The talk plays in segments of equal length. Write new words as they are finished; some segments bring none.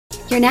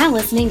You're now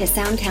listening to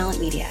Sound Talent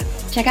Media.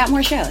 Check out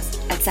more shows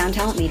at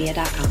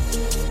soundtalentmedia.com.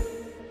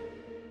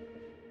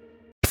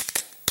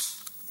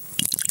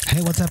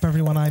 Hey, what's up,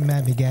 everyone? I'm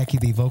Matt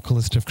McGachy, the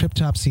vocalist of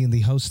Cryptopsy and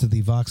the host of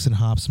the Vox and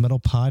Hops Metal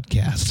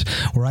Podcast,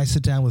 where I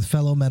sit down with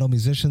fellow metal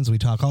musicians. We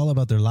talk all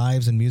about their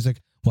lives and music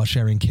while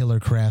sharing killer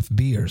craft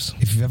beers.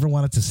 If you've ever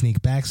wanted to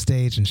sneak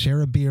backstage and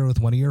share a beer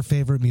with one of your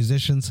favorite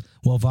musicians,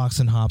 well, Vox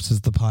and Hops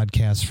is the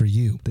podcast for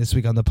you. This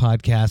week on the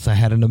podcast, I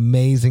had an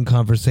amazing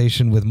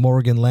conversation with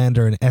Morgan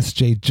Lander and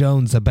S.J.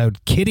 Jones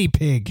about Kitty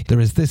Pig.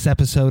 There is this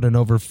episode and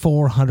over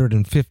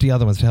 450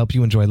 other ones to help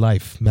you enjoy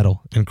life,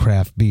 metal, and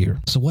craft beer.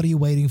 So what are you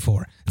waiting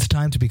for? It's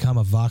time to become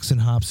a Vox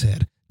and Hops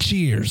head.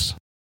 Cheers!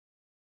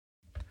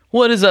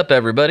 What is up,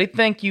 everybody?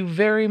 Thank you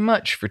very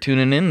much for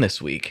tuning in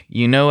this week.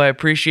 You know I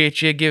appreciate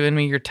you giving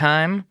me your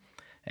time,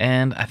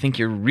 and I think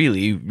you're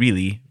really,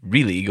 really,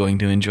 really going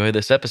to enjoy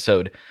this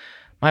episode.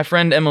 My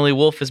friend Emily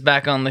Wolf is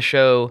back on the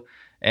show,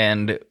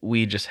 and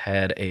we just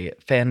had a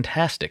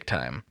fantastic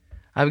time.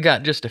 I've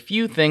got just a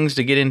few things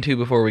to get into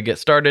before we get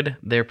started.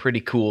 They're pretty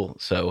cool,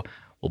 so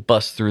we'll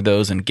bust through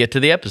those and get to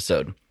the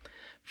episode.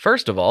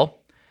 First of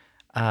all,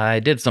 I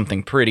did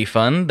something pretty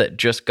fun that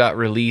just got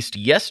released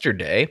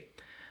yesterday.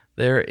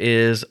 There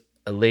is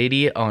a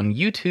lady on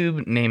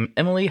YouTube named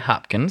Emily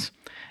Hopkins,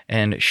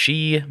 and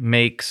she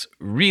makes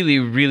really,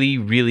 really,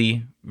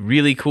 really,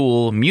 really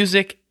cool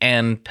music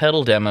and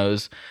pedal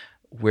demos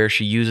where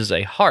she uses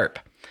a harp.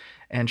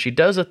 And she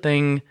does a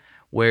thing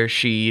where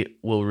she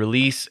will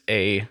release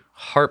a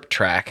harp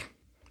track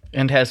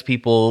and has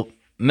people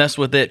mess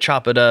with it,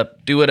 chop it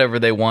up, do whatever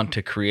they want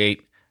to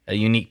create a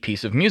unique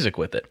piece of music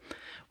with it.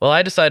 Well,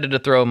 I decided to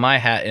throw my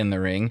hat in the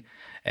ring,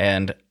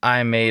 and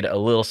I made a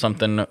little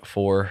something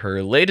for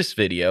her latest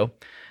video.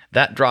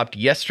 That dropped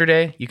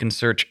yesterday. You can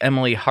search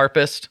Emily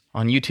Harpist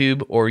on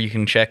YouTube, or you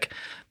can check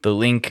the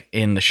link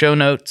in the show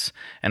notes,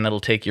 and it'll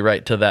take you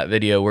right to that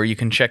video where you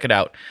can check it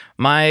out.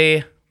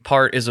 My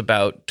part is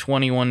about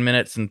 21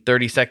 minutes and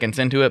 30 seconds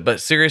into it, but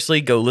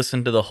seriously, go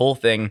listen to the whole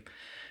thing.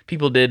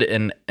 People did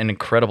an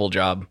incredible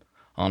job,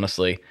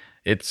 honestly.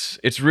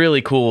 It's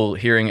really cool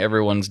hearing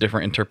everyone's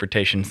different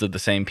interpretations of the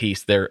same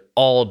piece. They're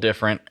all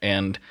different,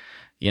 and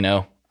you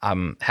know,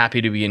 I'm happy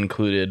to be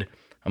included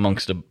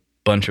amongst a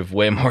bunch of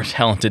way more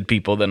talented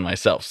people than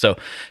myself. So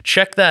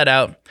check that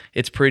out.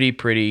 It's pretty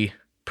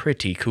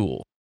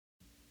cool.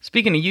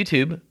 Speaking of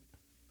YouTube,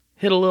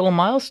 hit a little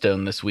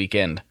milestone this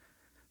weekend.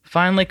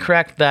 Finally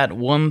cracked that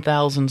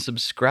 1,000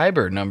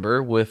 subscriber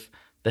number with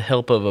the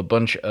help of a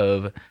bunch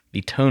of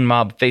the Tone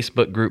Mob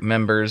Facebook group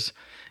members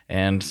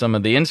and some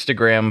of the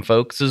Instagram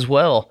folks as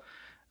well.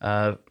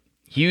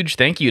 Huge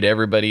thank you to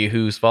everybody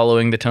who's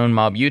following the Tone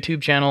Mob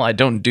YouTube channel. I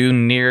don't do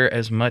near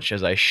as much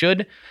as I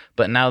should,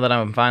 but now that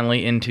I'm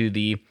finally into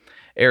the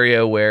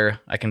area where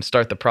I can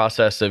start the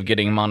process of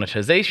getting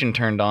monetization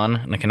turned on,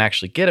 and I can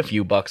actually get a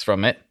few bucks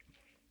from it,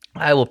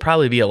 I will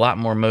probably be a lot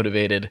more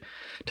motivated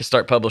to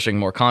start publishing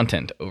more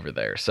content over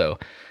there. So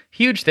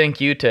huge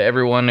thank you to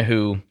everyone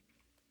who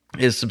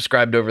is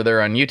subscribed over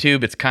there on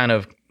YouTube. It's kind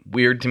of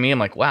weird to me. I'm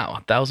like, wow,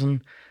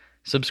 1,000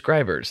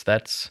 subscribers.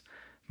 That's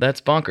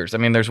bonkers. I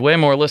mean, there's way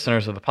more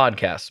listeners of the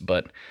podcast,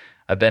 but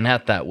I've been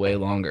at that way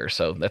longer,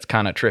 so that's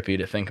kind of trippy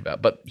to think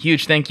about. But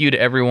huge thank you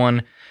to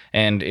everyone,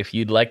 and if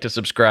you'd like to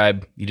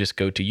subscribe, you just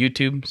go to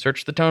YouTube,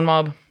 search the Tone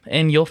Mob,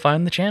 and you'll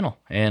find the channel.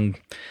 And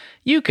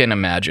you can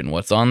imagine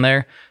what's on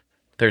there.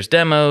 There's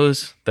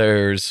demos,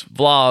 there's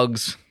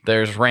vlogs,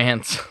 there's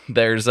rants,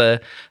 there's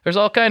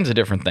all kinds of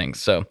different things.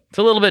 So it's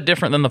a little bit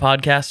different than the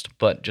podcast,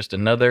 but just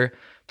another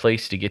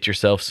place to get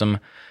yourself some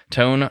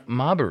Tone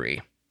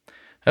Mobbery.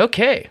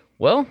 Okay.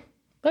 Well,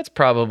 that's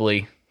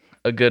probably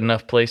a good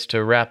enough place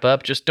to wrap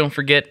up. Just don't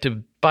forget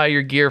to buy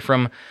your gear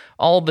from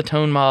all the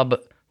Tone Mob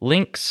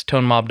links,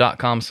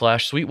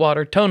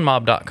 tonemob.com/sweetwater,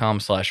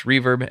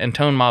 tonemob.com/reverb, and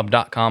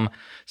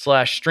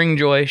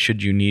tonemob.com/stringjoy,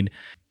 should you need,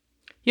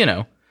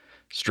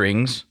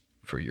 strings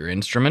for your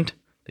instrument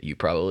that you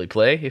probably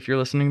play if you're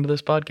listening to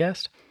this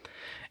podcast.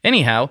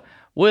 Anyhow,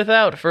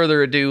 without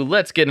further ado,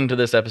 let's get into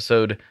this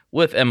episode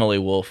with Emily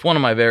Wolf, one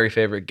of my very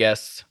favorite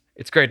guests.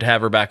 It's great to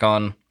have her back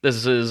on.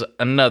 This is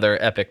another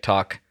epic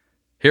talk.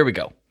 Here we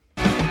go.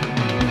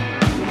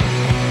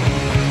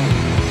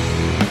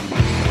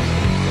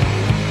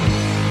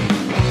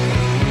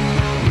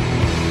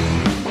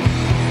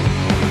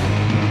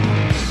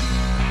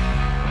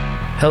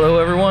 Hello,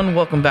 everyone.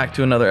 Welcome back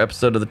to another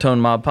episode of the Tone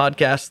Mob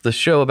Podcast, the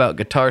show about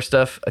guitar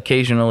stuff,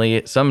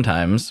 occasionally,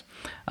 sometimes.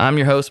 I'm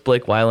your host,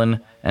 Blake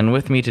Weiland, and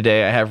with me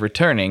today I have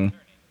returning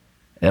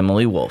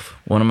Emily Wolf,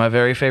 one of my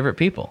very favorite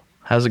people.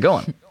 How's it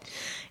going?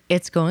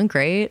 It's going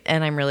great,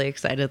 and I'm really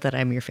excited that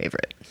I'm your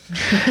favorite.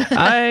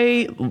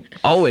 I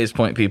always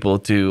point people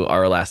to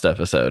our last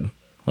episode.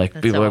 Like,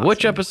 That's people so are like,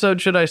 which awesome.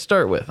 episode should I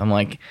start with? I'm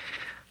like,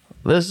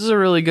 this is a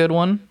really good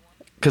one.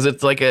 Because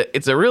it's like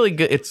it's a really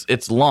good,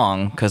 it's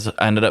long, because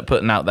I ended up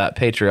putting out that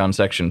Patreon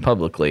section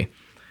publicly.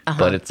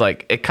 But it's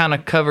like, it kind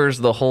of covers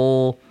the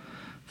whole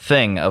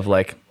thing of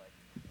like,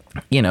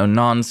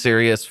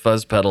 non-serious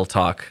fuzz pedal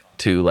talk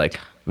to like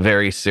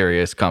very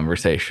serious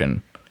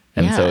conversation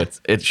And so Yeah.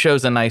 it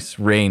shows a nice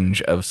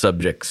range of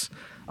subjects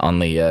on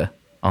the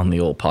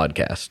old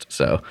podcast.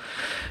 So,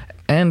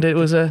 and it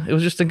was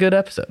just a good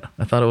episode.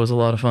 I thought it was a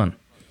lot of fun.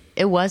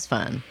 It was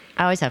fun.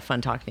 I always have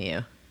fun talking to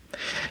you.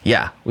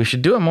 Yeah, we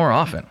should do it more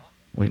often.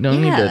 We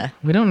don't Yeah.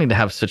 need to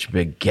have such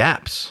big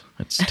gaps.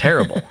 It's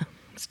terrible.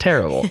 It's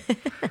terrible.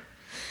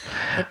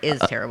 It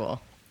is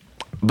terrible.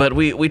 But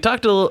we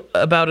talked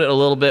about it a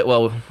little bit.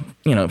 Well,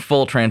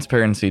 full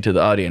transparency to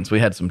the audience. We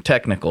had some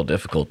technical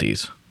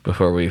difficulties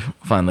before we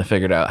finally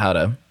figured out how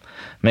to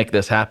make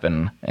this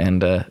happen.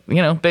 And,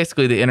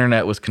 basically the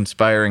internet was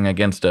conspiring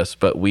against us,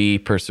 but we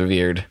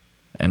persevered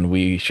and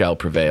we shall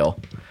prevail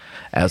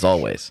as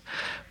always.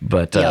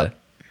 But Yep.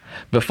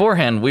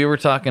 beforehand, we were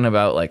talking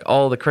about like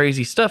all the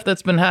crazy stuff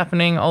that's been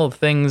happening, all the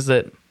things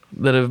that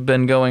have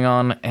been going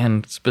on,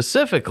 and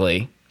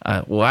specifically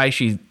why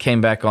she came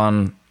back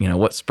on,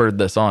 what spurred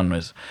this on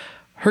was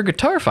her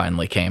guitar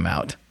finally came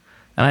out.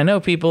 And I know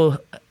people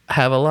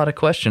have a lot of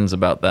questions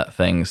about that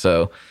thing.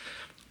 So,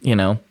 you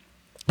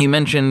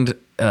mentioned,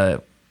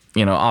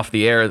 off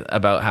the air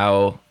about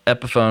how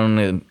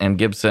Epiphone and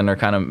Gibson are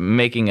kind of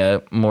making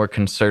a more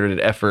concerted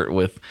effort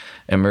with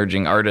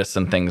emerging artists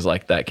and things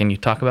like that. Can you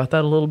talk about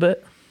that a little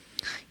bit?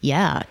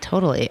 Yeah,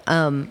 totally.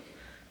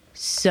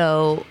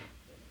 So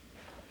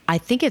I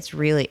think it's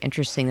really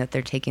interesting that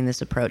they're taking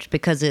this approach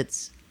because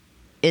it's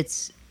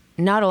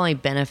not only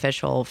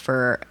beneficial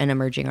for an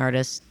emerging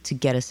artist to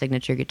get a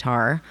signature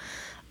guitar,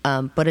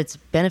 but it's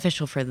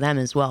beneficial for them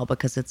as well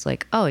because it's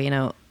like, oh,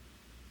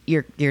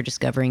 you're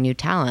discovering new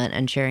talent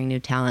and sharing new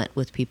talent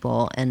with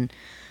people, and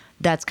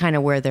that's kind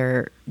of where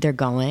they're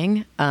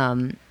going.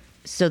 I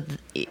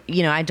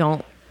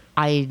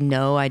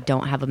know I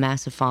don't have a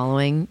massive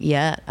following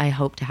yet. I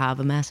hope to have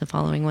a massive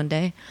following one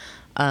day,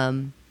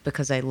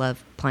 because I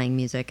love playing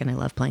music and I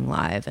love playing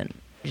live and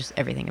just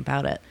everything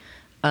about it.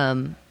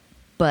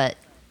 But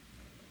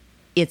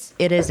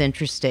it is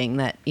interesting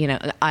that,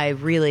 I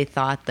really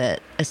thought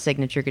that a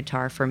signature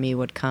guitar for me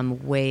would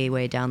come way,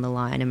 way down the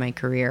line in my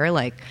career.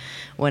 Like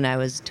when I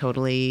was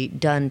totally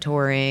done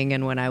touring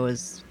and when I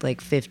was like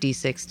 50,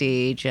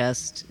 60,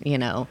 just,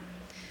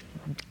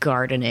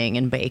 gardening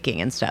and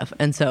baking and stuff.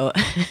 And so,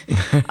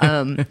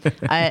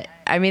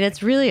 I mean,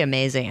 it's really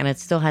amazing, and it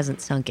still hasn't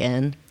sunk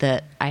in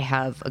that I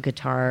have a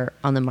guitar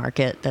on the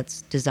market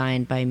that's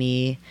designed by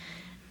me.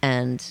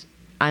 And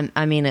I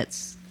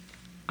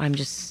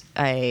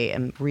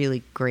am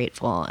really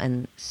grateful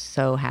and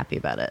so happy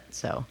about it.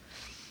 So,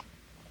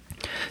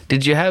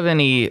 Did you have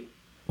any?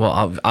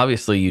 Well,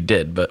 obviously you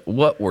did, but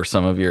what were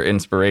some of your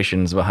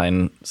inspirations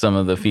behind some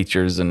of the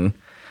features and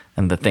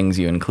the things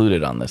you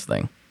included on this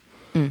thing?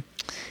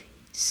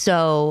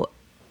 So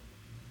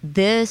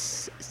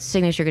this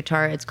signature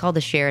guitar, it's called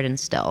the Sheridan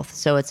Stealth.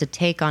 So it's a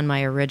take on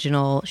my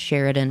original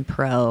Sheridan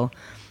Pro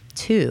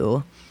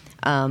 2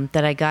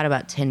 that I got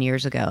about 10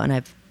 years ago. And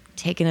I've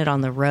taken it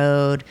on the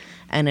road,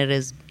 and it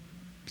is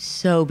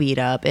so beat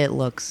up. It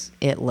looks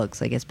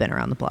like it's been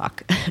around the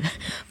block.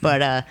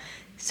 But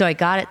so I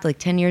got it like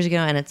 10 years ago,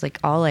 and it's like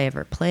all I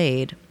ever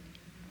played.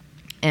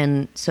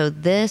 And so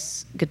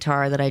this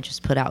guitar that I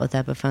just put out with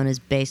Epiphone is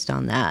based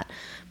on that.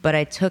 But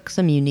I took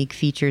some unique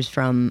features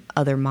from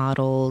other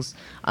models.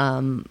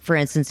 For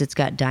instance, it's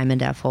got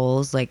diamond F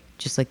holes,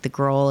 just like the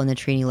Grohl and the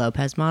Trini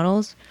Lopez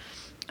models.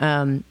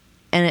 And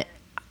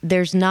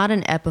there's not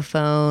an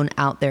Epiphone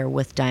out there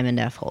with diamond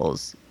F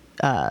holes.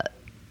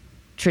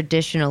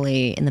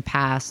 Traditionally, in the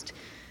past,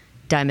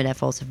 diamond F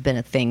holes have been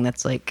a thing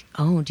that's like,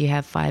 oh, do you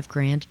have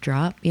 $5,000 to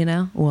drop?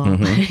 Well,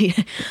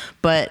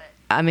 but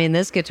I mean,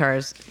 this guitar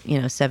is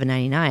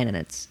 $799, and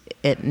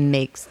it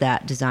makes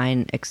that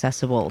design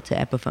accessible to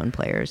Epiphone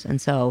players,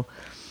 and so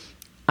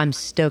I'm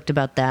stoked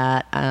about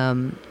that.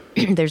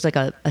 There's like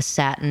a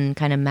satin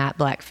kind of matte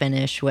black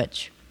finish,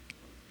 which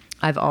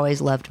I've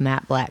always loved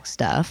matte black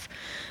stuff.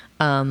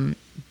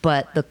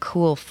 But the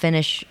cool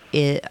finish,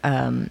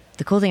 the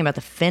cool thing about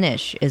the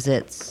finish is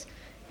it's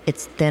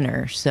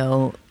thinner,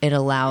 so it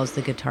allows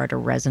the guitar to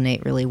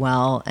resonate really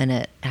well, and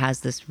it has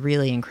this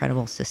really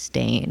incredible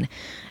sustain.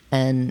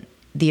 And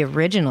the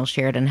original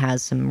Sheridan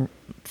has some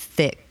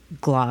thick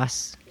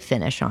gloss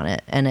finish on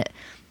it, and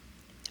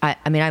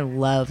I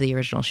love the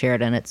original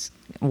Sheridan. It's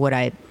what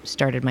I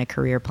started my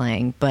career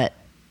playing, but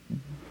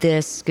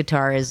this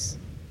guitar is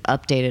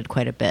updated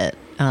quite a bit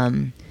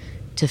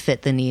to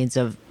fit the needs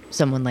of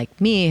someone like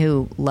me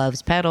who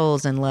loves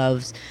pedals and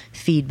loves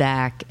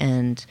feedback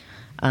and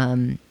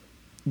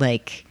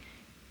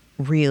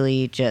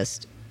really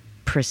just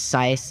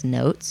precise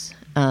notes.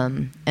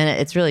 And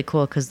it's really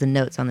cool because the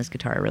notes on this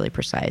guitar are really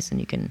precise, and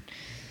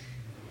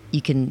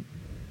you can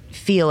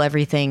feel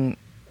everything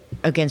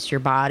against your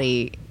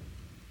body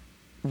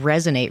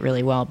resonate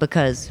really well,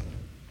 because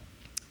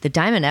the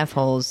diamond F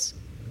holes,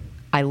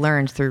 I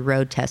learned through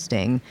road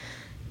testing,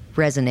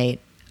 resonate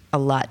a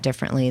lot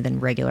differently than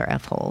regular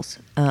F holes.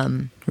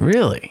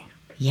 Really?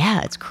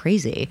 Yeah, it's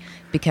crazy,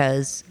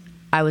 because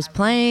I was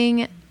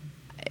playing,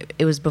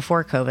 it was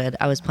before COVID,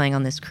 I was playing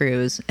on this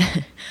cruise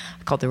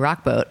called the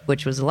Rock Boat,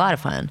 which was a lot of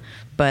fun.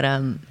 But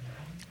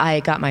I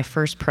got my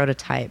first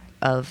prototype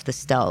of the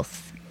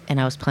Stealth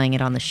I was playing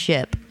it on the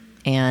ship,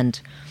 and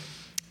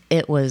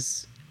it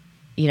was,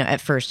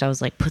 at first I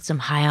was like, put some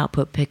high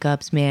output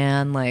pickups,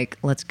 man. Like,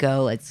 let's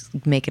go. Let's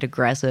make it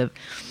aggressive.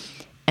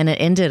 And it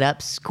ended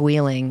up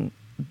squealing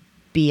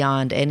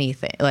beyond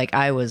anything. Like,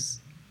 I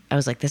was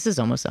like, this is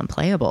almost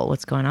unplayable.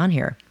 What's going on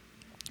here?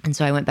 And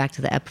so I went back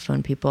to the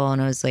Epiphone people,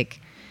 and I was like,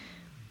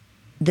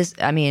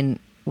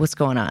 what's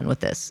going on with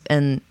this?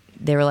 And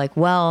they were like,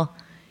 well,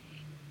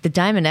 the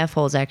Diamond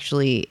F-holes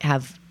actually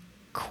have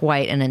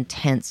quite an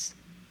intense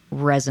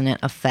resonant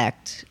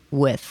effect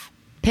with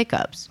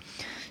pickups.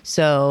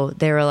 So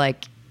they were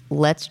like,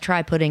 let's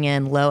try putting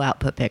in low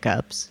output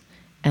pickups.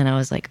 And I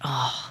was like,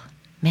 oh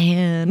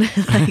man,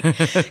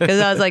 because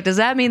I was like, does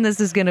that mean this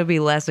is going to be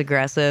less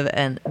aggressive?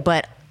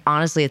 But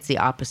honestly, it's the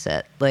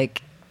opposite.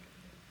 Like,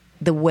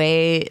 the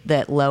way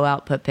that low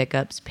output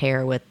pickups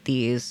pair with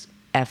these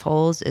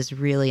F-holes is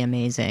really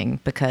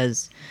amazing,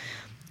 because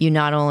you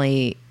not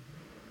only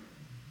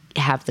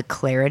have the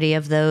clarity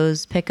of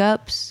those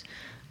pickups,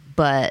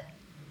 but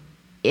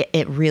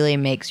it really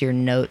makes your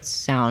notes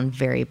sound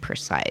very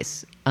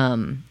precise.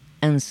 And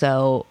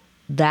so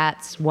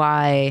that's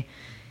why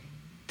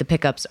the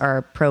pickups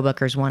are Pro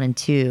Bookers 1 and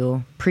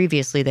 2.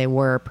 Previously, they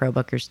were Pro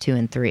Bookers 2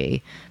 and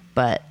 3.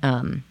 But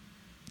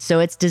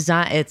so it's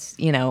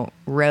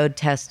road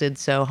tested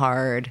so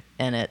hard,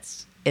 and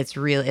it's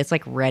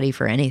like ready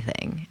for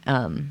anything,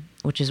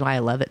 which is why I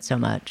love it so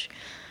much.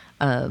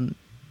 And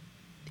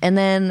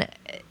then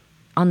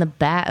on the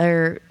back,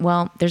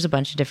 there's a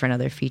bunch of different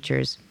other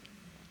features.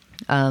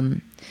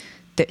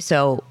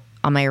 So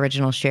on my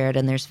original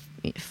Sheridan, there's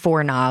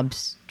 4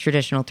 knobs,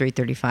 traditional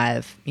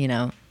 335,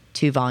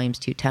 2 volumes,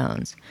 2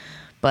 tones.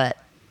 But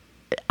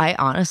I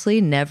honestly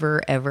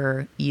never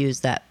ever use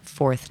that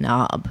 4th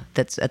knob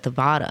that's at the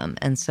bottom.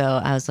 And so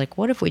I was like,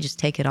 what if we just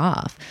take it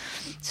off?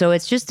 So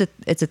it's a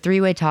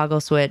 3-way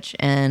toggle switch,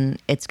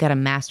 and it's got a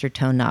master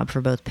tone knob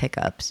for both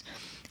pickups.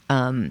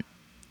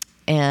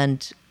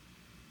 And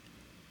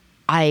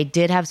I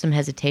did have some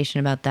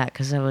hesitation about that,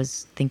 because I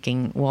was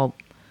thinking, well,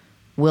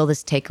 will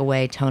this take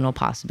away tonal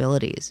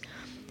possibilities?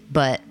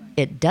 But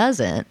it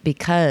doesn't,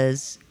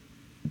 because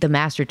the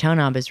master tone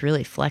knob is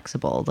really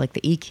flexible. Like,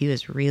 the EQ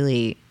is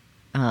really,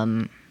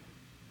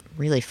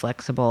 really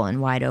flexible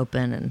and wide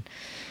open,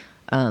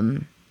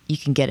 and you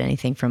can get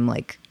anything from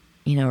like,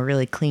 a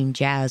really clean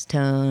jazz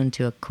tone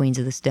to a Queens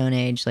of the Stone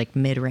Age, like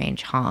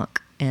mid-range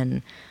honk.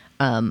 And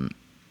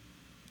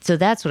so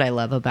that's what I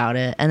love about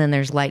it. And then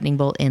there's lightning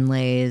bolt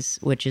inlays,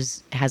 which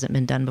hasn't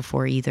been done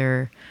before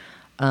either.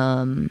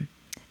 And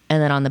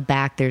then on the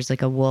back, there's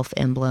like a wolf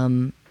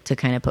emblem to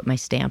kind of put my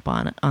stamp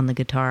on the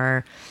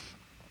guitar.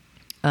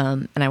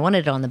 And I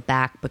wanted it on the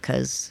back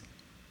because,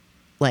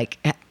 like,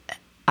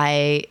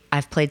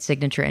 I've played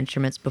signature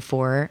instruments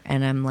before,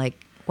 and I'm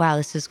like, wow,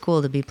 this is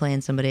cool to be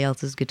playing somebody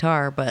else's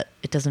guitar, but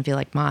it doesn't feel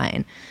like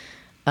mine.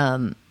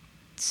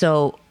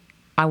 So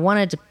I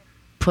wanted to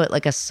put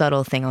like a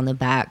subtle thing on the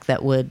back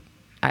that would,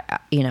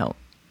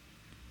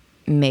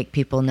 make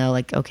people know,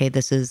 like, okay,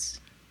 this is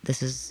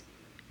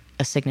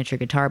a signature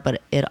guitar,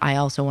 but I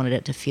also wanted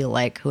it to feel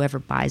like whoever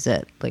buys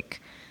it,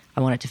 like,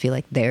 I want it to feel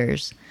like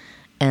theirs.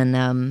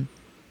 And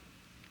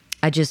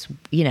I just,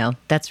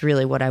 that's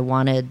really what I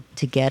wanted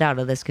to get out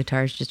of this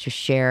guitar, is just to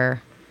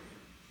share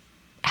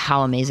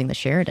how amazing the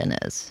Sheridan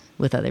is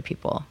with other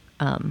people.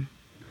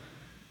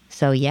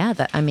 So yeah,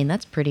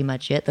 that's pretty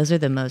much it. Those are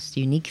the most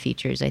unique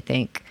features, I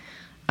think.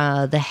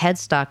 The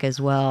headstock as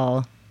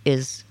well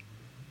is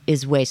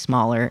way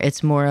smaller.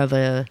 It's more of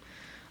a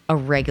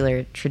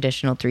regular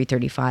traditional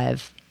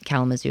 335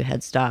 Kalamazoo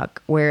headstock,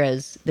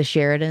 whereas the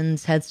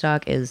Sheridan's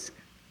headstock is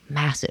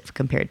massive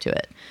compared to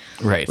it.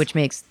 Right. Which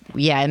makes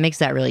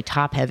that really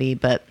top heavy,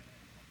 but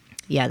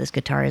yeah, this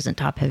guitar isn't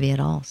top heavy at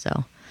all.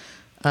 So,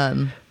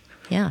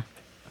 yeah.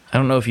 I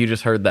don't know if you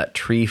just heard that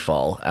tree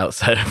fall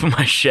outside of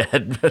my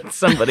shed, but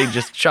somebody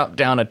just chopped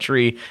down a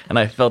tree, and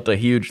I felt a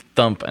huge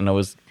thump, and I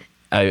was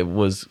a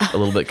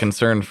little bit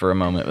concerned for a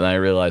moment, and I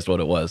realized what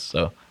it was.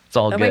 So it's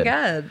all good. Oh my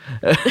God.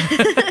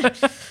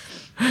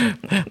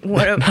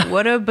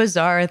 What a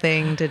bizarre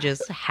thing to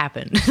just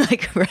happen.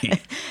 Like, right?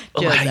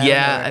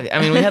 Yeah, I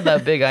mean, we had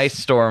that big ice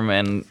storm,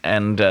 and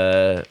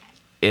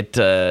it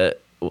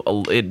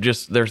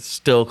just, they're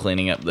still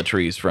cleaning up the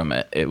trees from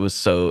it. It was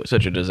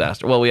such a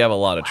disaster. Well, we have a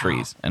lot of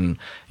trees, and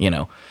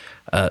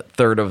a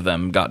third of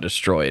them got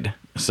destroyed,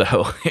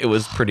 so it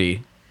was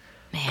pretty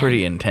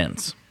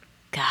intense.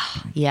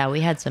 God, yeah, we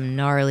had some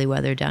gnarly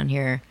weather down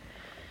here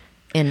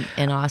in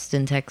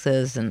Austin,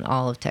 Texas, and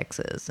all of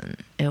Texas, and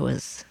it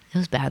was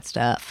bad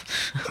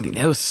stuff.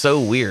 It was so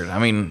weird. I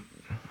mean,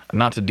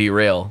 not to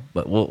derail,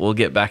 but we'll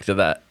get back to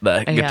that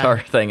guitar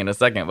thing in a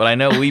second. But I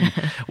know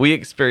we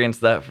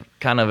experienced that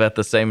kind of at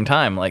the same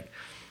time. Like,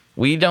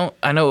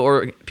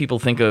 or people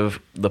think of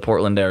the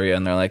Portland area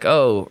and they're like,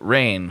 oh,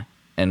 rain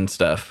and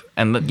stuff.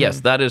 And yes,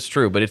 that is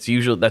true, but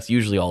that's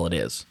usually all it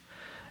is.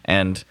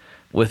 And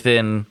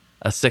within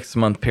a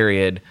 6-month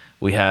period,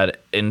 we had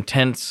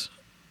intense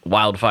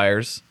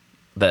wildfires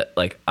that,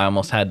 like, I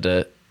almost had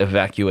to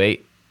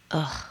evacuate.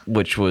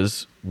 Which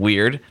was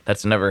weird.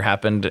 That's never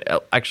happened.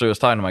 Actually, I was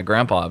talking to my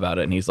grandpa about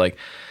it, and he's like,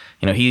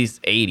 he's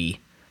 80,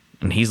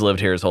 and he's lived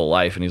here his whole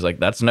life, and he's like,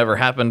 that's never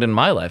happened in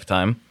my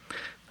lifetime.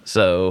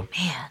 So,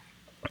 Man,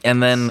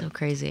 and then so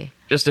crazy.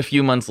 just a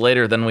few months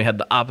later, then we had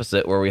the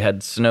opposite, where we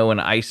had snow and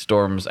ice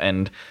storms,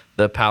 and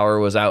the power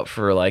was out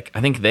for I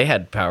think they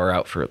had power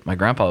out for, my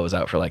grandpa was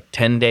out for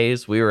 10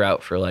 days. We were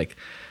out for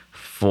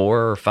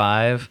 4 or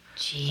 5.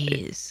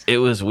 Jeez. It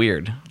was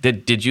weird.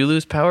 Did you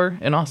lose power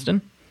in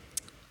Austin?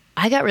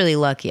 I got really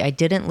lucky. I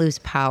didn't lose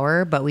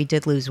power, but we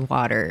did lose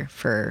water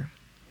for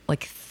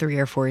 3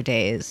 or 4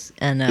 days.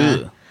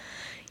 And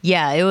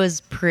yeah, it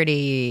was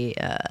pretty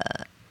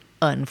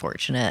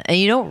unfortunate. And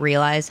you don't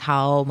realize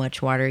how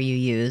much water you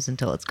use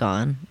until it's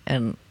gone.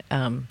 And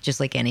just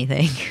like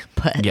anything.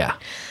 But Yeah.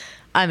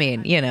 I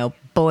mean,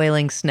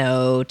 boiling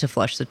snow to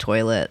flush the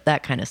toilet,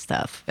 that kind of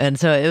stuff. And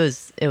so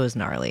it was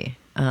gnarly.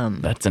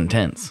 That's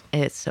intense.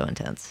 It's so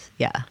intense.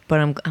 Yeah. But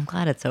I'm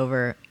glad it's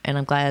over, and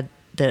I'm glad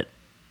that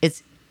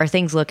are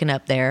things looking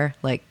up there?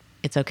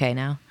 It's okay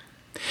now?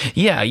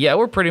 Yeah,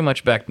 we're pretty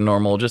much back to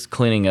normal, just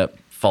cleaning up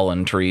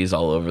fallen trees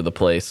all over the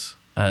place.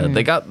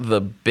 They got the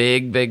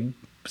big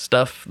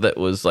stuff that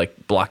was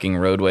blocking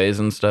roadways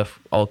and stuff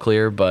all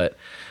clear, but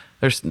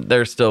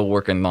they're still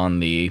working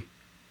on the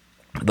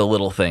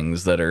little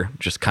things that are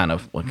just kind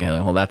of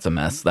well, that's a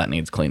mess that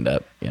needs cleaned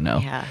up,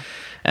 Yeah.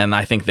 And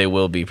I think they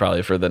will be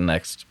probably for the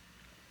next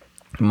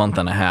month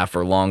and a half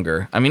or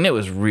longer. I mean, it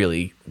was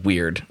really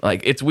weird.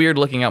 It's weird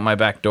looking out my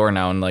back door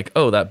now and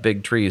oh, that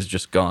big tree is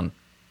just gone.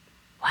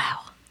 Wow.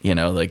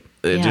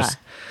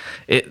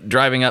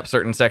 Driving up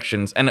certain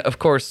sections. And of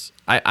course,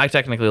 I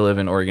technically live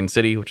in Oregon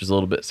City, which is a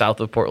little bit south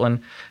of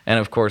Portland. And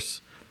of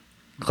course,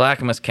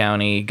 Clackamas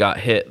County got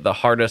hit the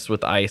hardest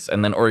with ice,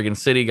 and then Oregon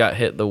City got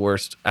hit the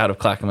worst out of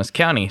Clackamas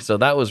County. So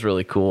that was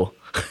really cool.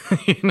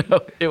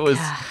 It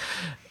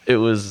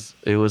was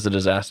a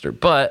disaster,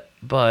 but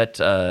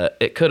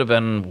it could have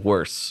been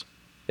worse.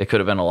 It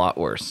could have been a lot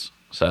worse.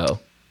 So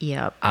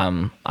Yep.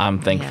 I'm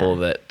thankful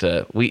that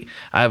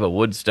I have a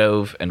wood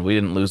stove and we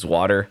didn't lose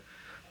water.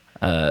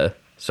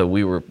 So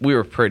we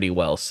were pretty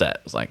well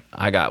set. It's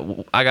I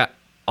got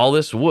all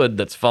this wood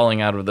that's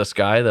falling out of the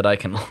sky that I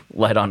can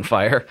light on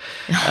fire,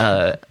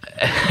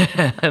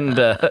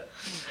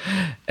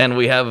 and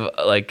we have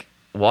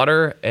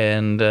water,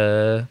 and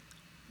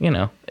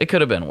it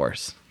could have been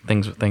worse.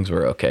 Things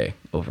were okay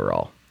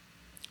overall.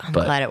 I'm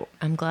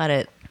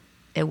glad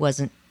it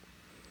wasn't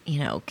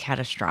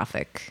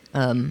catastrophic.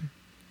 That's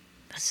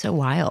so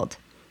wild.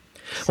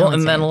 So Well,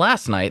 and then insane.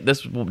 last night,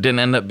 this didn't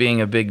end up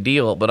being a big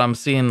deal, but I'm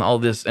seeing all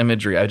this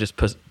imagery. I just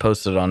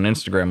posted on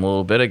Instagram a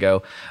little bit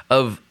ago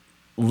of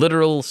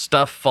literal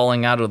stuff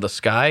falling out of the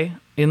sky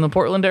in the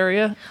Portland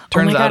area.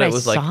 Turns out it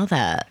was I saw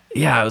that.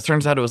 yeah,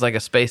 turns out it was a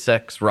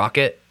SpaceX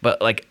rocket,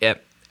 but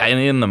and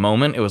in the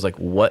moment, it was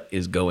what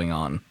is going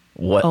on?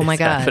 What Oh my is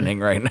God. happening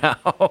right now?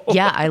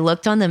 Yeah, I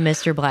looked on the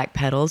Mr. Black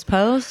Petals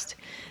post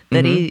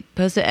that he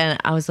posted, and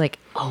I was like,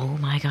 oh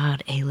my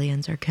God,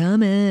 aliens are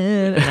coming.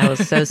 And I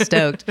was so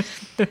stoked.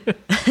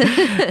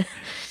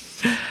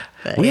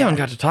 We haven't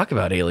got to talk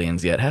about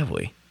aliens yet, have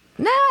we?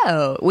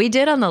 No, we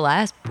did on the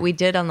last.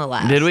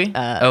 Did we?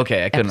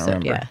 Okay, I couldn't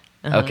episode, remember. yeah.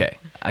 Uh-huh. Okay,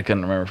 I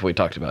couldn't remember if we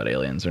talked about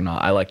aliens or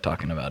not. I like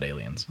talking about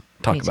aliens.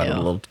 Talk Me about it a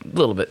too.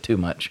 little bit too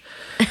much.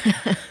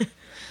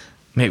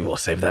 Maybe we'll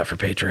save that for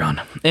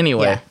Patreon.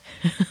 Anyway,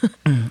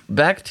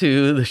 back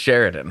to the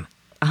Sheridan.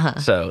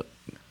 So,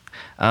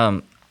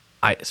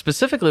 I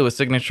specifically with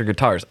signature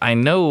guitars, I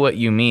know what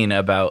you mean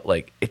about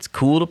it's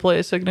cool to play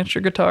a signature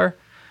guitar,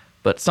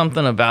 but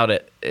something about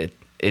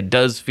it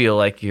does feel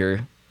like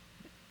you're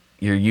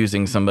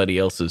using somebody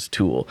else's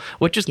tool,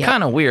 which is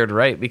kind of weird,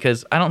 right?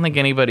 Because I don't think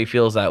anybody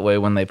feels that way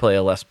when they play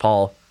a Les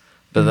Paul,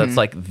 but that's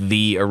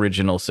the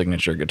original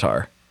signature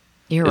guitar.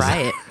 You're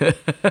right.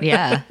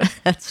 Yeah,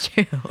 that's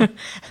true.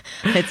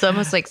 It's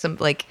almost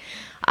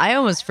I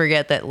almost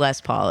forget that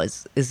Les Paul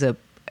is a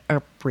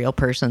real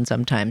person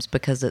sometimes,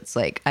 because it's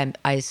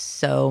I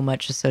so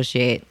much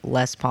associate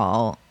Les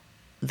Paul,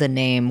 the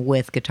name,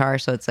 with guitar.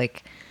 So it's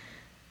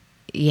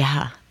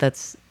yeah,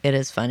 it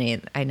is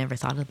funny. I never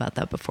thought about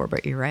that before,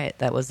 but you're right.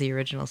 That was the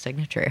original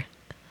signature.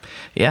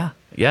 Yeah.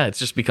 It's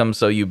just become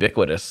so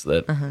ubiquitous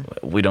that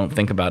we don't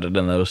think about it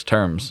in those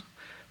terms,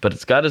 but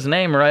it's got his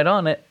name right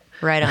on it.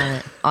 Right on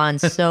it. On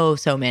so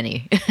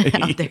many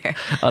out there.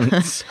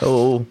 On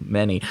so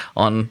many.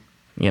 On,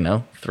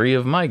 3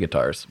 of my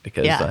guitars,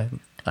 because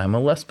I'm a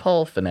Les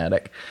Paul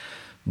fanatic.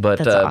 But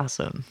That's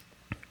awesome.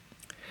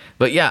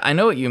 But yeah, I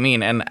know what you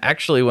mean. And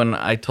actually, when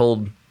I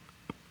told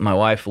my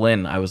wife,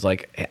 Lynn, I was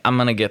like, hey, I'm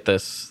going to get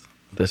this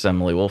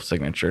Emily Wolf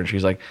signature. And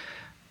she's like,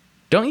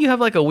 don't you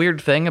have a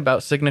weird thing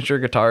about signature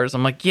guitars?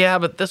 I'm like, yeah,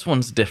 but this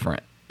one's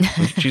different.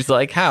 And she's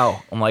like,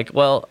 how? I'm like,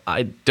 well,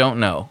 I don't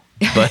know.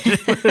 But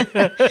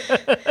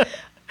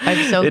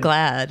I'm so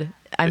glad.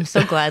 I'm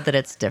so glad that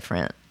it's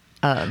different.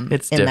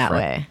 It's in that different.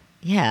 way.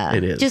 Yeah.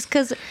 It is. Just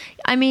because,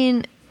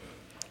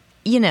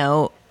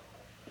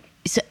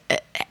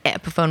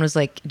 Epiphone was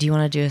like, do you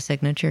want to do a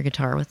signature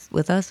guitar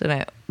with us?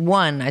 And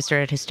I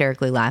started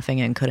hysterically laughing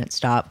and couldn't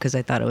stop because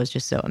I thought it was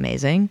just so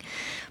amazing.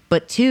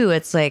 But two,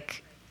 it's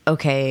like,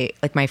 okay,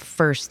 like my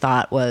first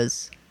thought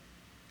was,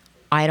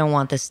 I don't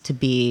want this to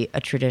be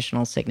a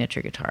traditional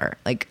signature guitar.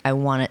 Like, I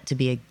want it to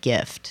be a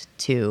gift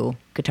to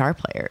guitar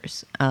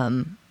players.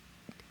 And,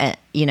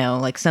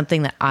 like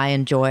something that I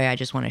enjoy. I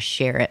just want to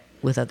share it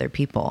with other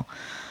people.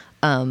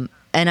 And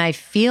I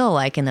feel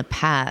like in the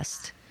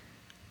past,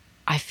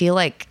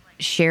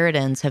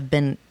 Sheridans have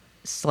been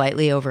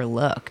slightly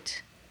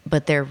overlooked,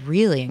 but they're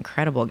really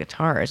incredible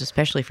guitars,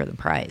 especially for the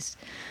price.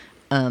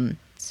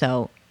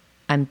 So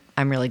I'm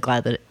really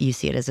glad that you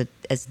see it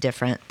as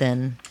different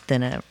than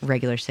a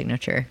regular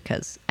signature,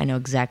 because I know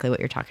exactly what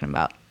you're talking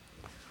about.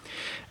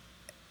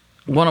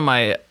 One of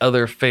my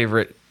other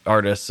favorite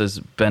artists is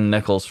Ben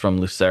Nichols from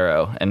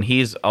Lucero, and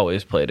he's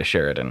always played a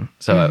Sheridan.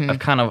 So I've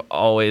kind of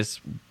always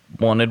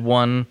wanted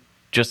one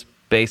just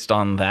based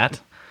on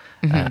that.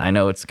 I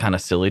know it's kind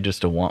of silly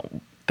just to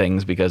want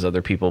things because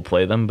other people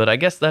play them, but I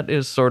guess that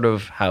is sort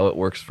of how it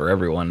works for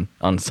everyone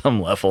on some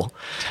level.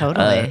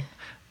 Totally.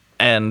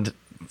 And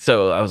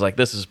so I was like,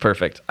 this is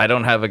perfect. I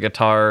don't have a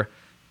guitar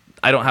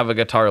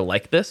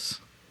like this,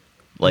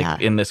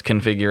 in this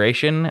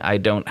configuration. I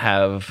don't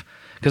have,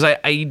 because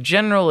I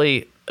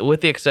generally,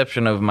 with the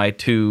exception of my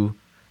two,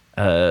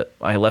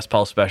 my Les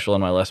Paul Special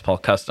and my Les Paul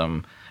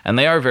Custom, and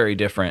they are very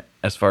different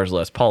as far as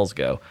Les Pauls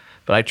go,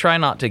 but I try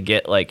not to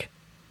get like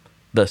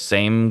the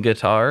same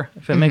guitar,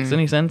 if it makes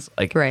any sense.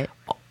 Like, right.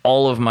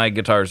 All of my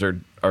guitars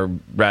are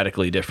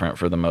radically different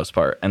for the most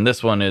part, and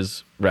this one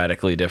is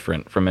radically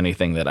different from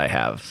anything that I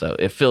have. So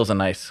it feels a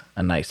nice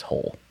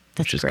hole,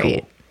 which is great.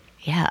 cool.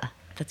 Yeah,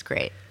 that's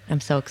great.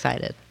 I'm so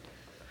excited.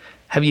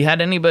 Have you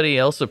had anybody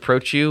else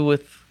approach you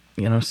with,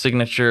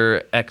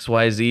 signature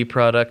XYZ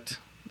product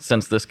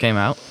since this came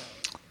out?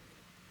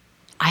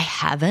 I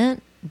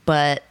haven't,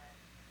 but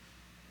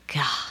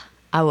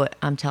God,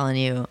 I'm telling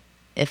you,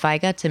 if I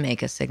got to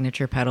make a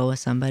signature pedal with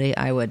somebody,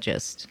 I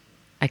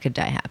could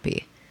die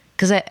happy.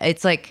 Because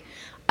it's like,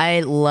 I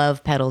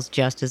love pedals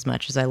just as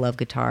much as I love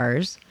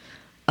guitars.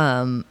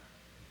 And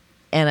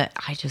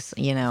I just,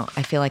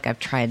 I feel like I've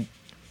tried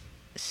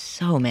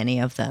so many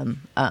of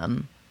them.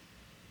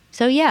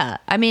 So yeah,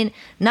 I mean,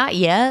 not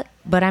yet,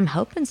 but I'm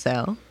hoping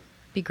so.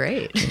 Be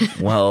great.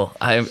 Well,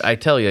 I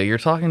tell you, you're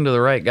talking to the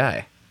right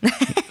guy.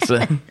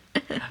 So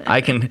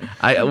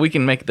we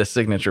can make the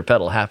signature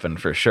pedal happen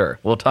for sure.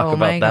 We'll talk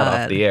about that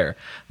off the air.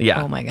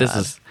 Yeah. Oh my God.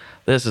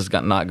 This is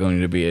not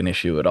going to be an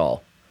issue at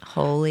all.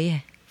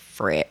 Holy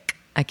frick.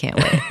 I can't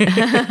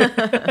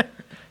wait.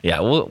 Yeah,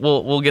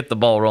 we'll get the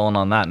ball rolling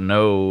on that.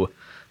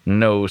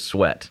 No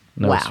sweat.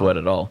 No sweat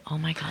at all. Oh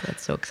my God,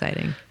 that's so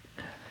exciting.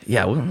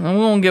 Yeah, we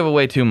won't give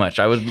away too much.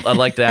 I'd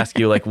like to ask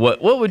you, like,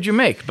 what would you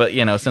make? But,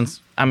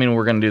 since,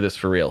 we're going to do this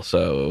for real.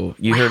 So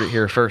you heard it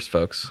here first,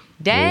 folks.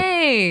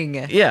 Dang.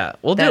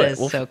 We'll do it. That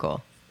is so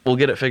cool. We'll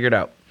get it figured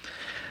out.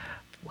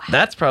 Wow.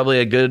 That's probably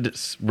a good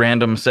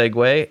random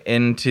segue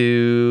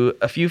into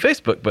a few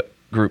Facebook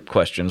group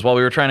questions. While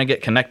we were trying to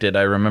get connected,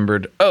 I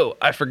remembered,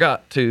 I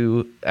forgot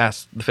to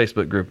ask the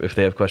Facebook group if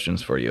they have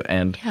questions for you.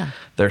 And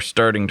they're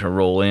starting to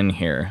roll in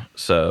here.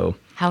 So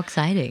how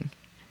exciting.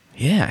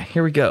 Yeah,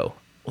 here we go.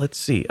 Let's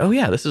see. Oh,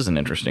 yeah, this is an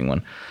interesting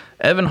one.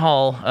 Evan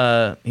Hall,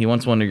 he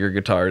wants one of your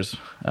guitars.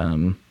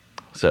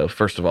 So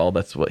first of all,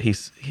 that's what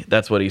he's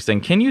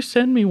saying. Can you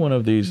send me one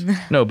of these?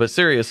 No, but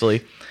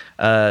seriously,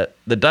 the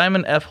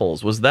Diamond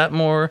F-holes, was that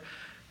more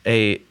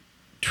a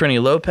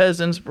Trini Lopez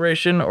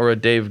inspiration or a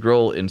Dave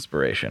Grohl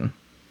inspiration?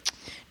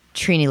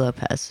 Trini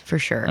Lopez, for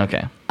sure.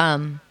 Okay.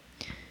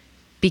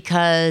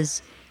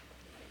 Because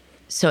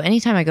so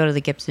anytime I go to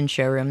the Gibson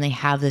showroom, they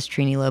have this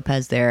Trini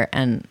Lopez there,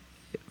 and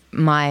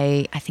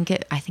I think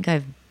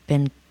I've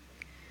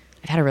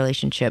had a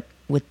relationship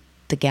with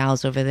the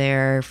gals over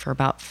there for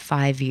about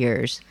 5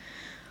 years,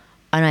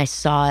 and I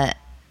saw it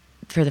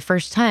for the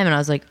first time, and I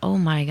was like, oh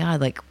my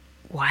God, like,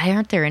 why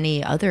aren't there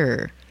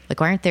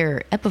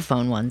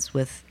Epiphone ones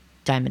with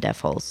Diamond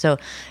F holes? So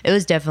it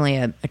was definitely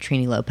a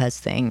Trini Lopez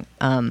thing.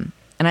 And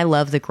I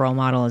love the Grohl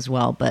model as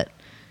well, but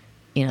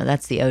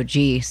that's the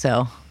OG.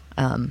 So,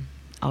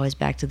 always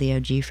back to the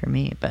OG for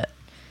me, but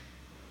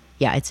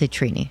yeah, I'd say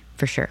Trini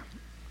for sure.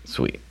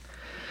 Sweet.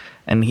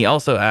 And he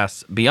also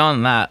asks,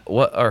 beyond that,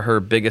 what are her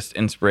biggest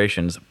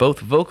inspirations, both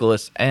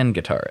vocalists and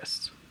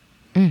guitarists?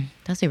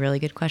 That's a really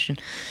good question.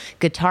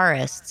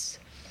 Guitarists,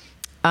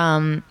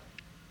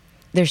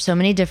 there's so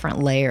many different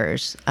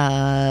layers.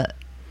 As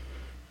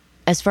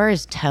far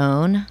as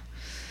tone,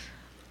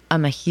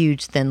 I'm a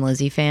huge Thin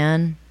Lizzy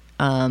fan.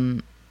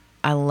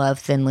 I love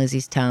Thin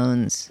Lizzy's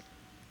tones,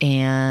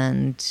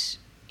 and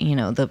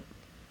the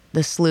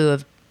slew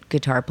of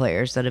guitar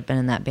players that have been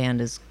in that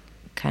band is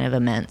kind of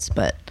immense,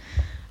 but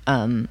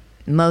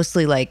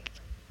mostly like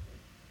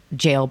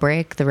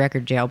Jailbreak, the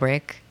record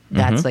Jailbreak.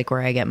 That's like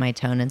where I get my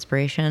tone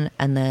inspiration.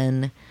 And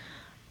then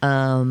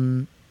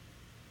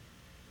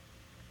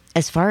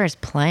as far as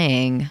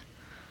playing,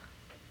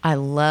 I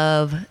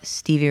love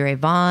Stevie Ray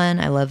Vaughan.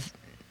 I love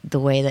the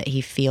way that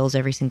he feels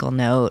every single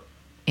note.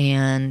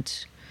 And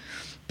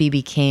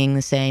BB King,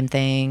 the same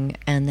thing.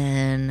 And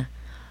then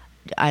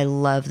I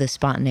love the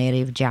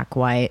spontaneity of Jack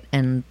White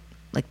and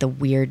like the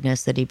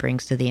weirdness that he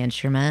brings to the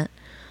instrument.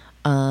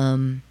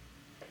 Who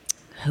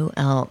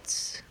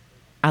else?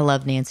 I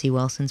love Nancy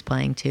Wilson's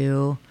playing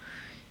too.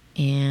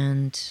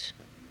 And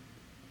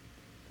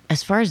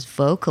as far as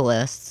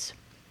vocalists,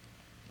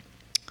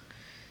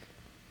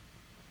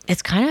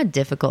 it's kind of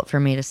difficult for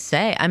me to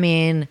say. I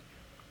mean,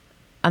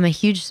 I'm a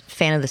huge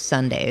fan of the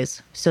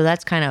Sundays, so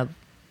that's kind of,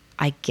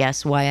 I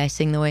guess, why I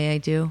sing the way I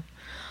do.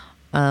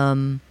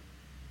 But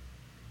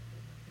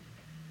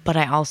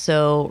I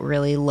also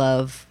really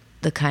love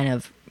the kind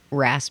of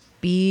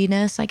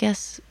raspiness, I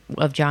guess,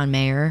 of John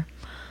Mayer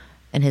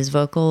and his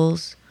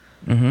vocals.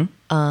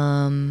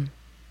 Mm-hmm.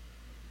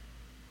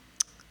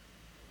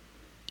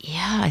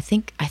 Yeah, I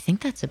think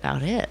that's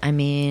about it. I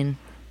mean,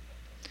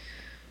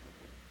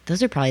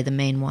 those are probably the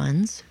main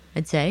ones,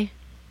 I'd say.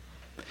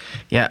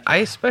 Yeah, I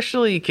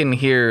especially can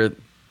hear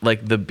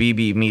like the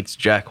BB meets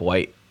Jack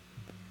White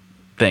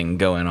thing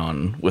going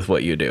on with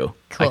what you do.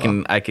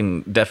 Cool. I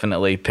can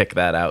definitely pick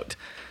that out.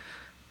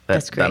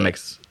 That's great.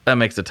 That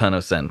makes a ton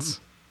of sense.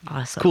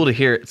 Awesome. Cool to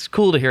hear. It's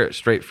cool to hear it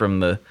straight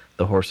from the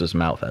horse's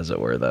mouth, as it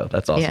were, though.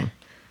 That's awesome.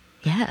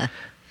 Yeah.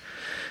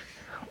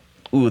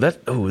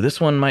 This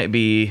one might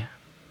be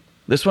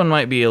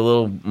a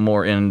little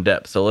more in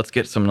depth. So let's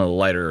get some of the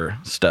lighter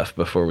stuff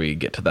before we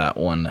get to that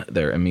one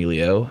there,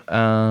 Emilio.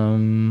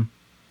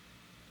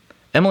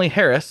 Emily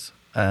Harris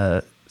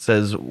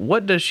says,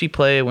 what does she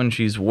play when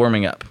she's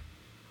warming up?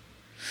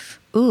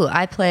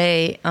 I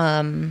play,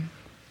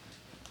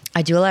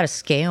 I do a lot of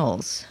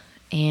scales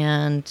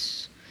and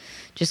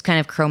just kind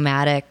of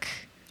chromatic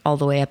all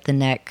the way up the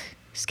neck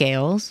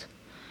scales.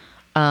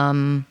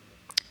 I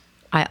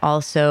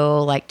also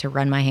like to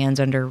run my hands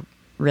under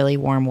really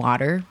warm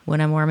water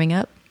when I'm warming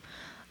up.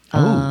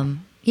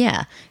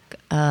 Yeah.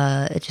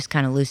 It just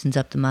kind of loosens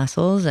up the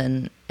muscles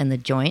and the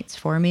joints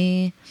for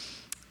me.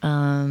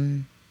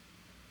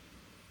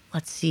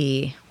 Let's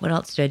see. What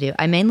else do I do?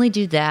 I mainly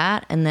do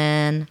that, and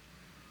then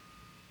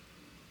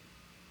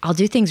I'll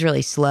do things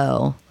really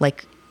slow,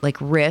 like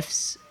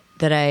riffs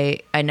that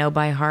I know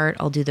by heart.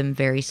 I'll do them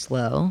very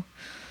slow,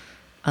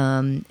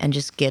 and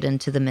just get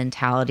into the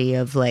mentality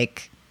of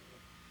like,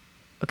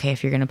 okay,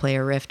 if you're going to play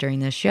a riff during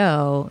this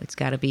show, it's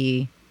got to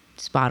be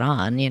spot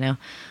on, you know?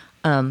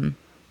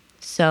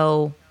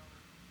 So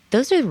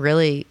those are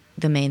really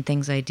the main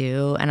things I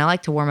do. And I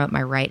like to warm up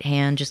my right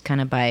hand just kind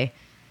of by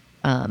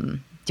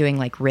doing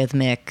like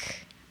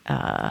rhythmic.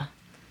 Let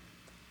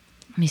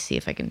me see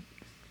if I can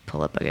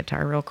pull up a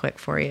guitar real quick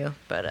for you.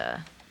 But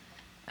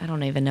I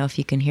don't even know if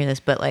you can hear this,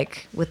 but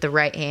like with the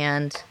right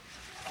hand.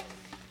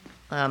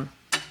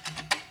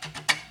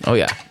 Oh,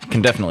 yeah.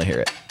 Can definitely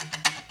hear it.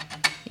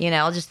 You know,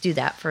 I'll just do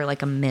that for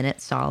like a minute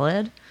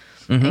solid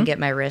and get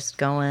my wrist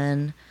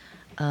going.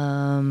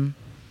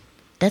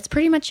 That's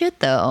pretty much it,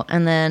 though.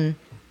 And then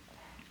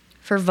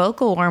for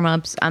vocal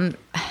warm-ups, I'm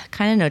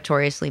kind of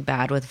notoriously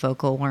bad with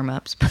vocal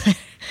warm-ups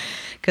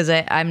because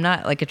I'm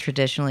not like a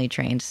traditionally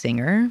trained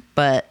singer,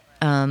 but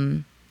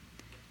I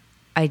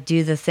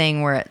do the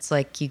thing where it's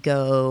like you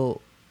go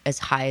as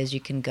high as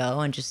you can go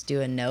and just do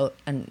a note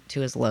and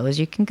to as low as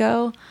you can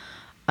go.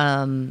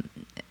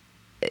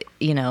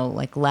 You know,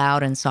 like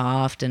loud and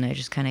soft, and I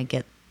just kind of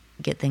get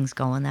things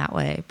going that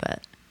way.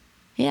 But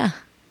yeah.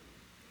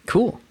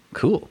 Cool.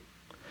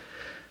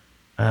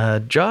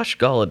 Josh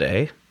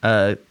Galladay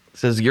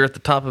says you're at the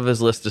top of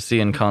his list to see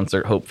in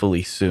concert,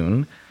 hopefully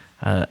soon.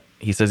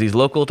 He says he's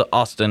local to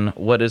Austin.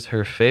 What is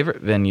her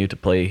favorite venue to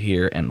play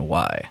here and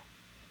why?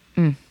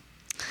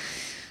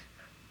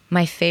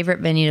 My favorite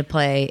venue to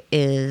play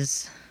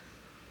is,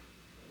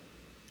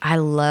 I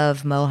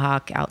love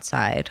Mohawk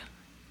outside.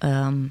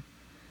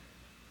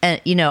 And,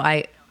 you know,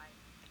 I,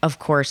 of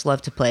course,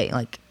 love to play,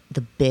 like,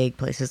 the big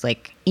places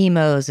like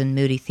Emos and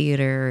Moody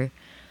Theater.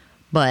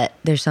 But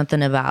there's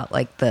something about,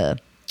 like, the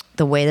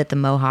way that the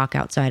Mohawk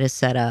outside is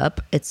set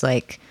up. It's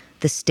like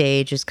the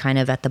stage is kind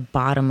of at the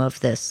bottom of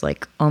this,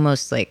 like,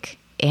 almost like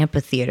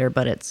amphitheater,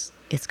 but it's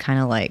kind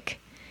of like,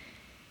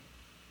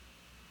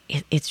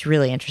 it's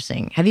really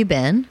interesting. Have you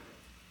been?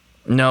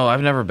 No,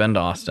 I've never been to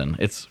Austin.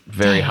 It's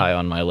very high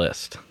on my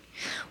list.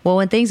 Well,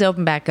 when things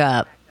open back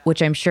up,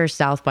 which I'm sure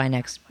South by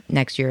next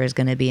year is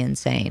going to be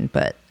insane,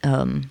 but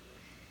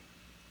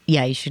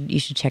yeah, you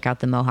should check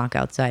out the Mohawk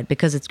outside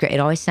because it's great. It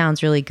always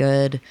sounds really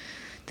good.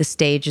 The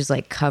stage is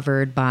like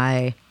covered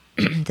by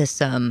this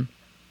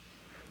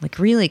like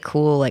really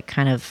cool, like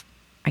kind of,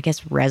 I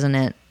guess,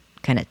 resonant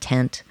kind of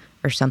tent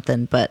or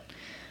something, but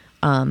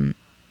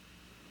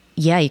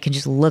yeah, you can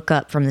just look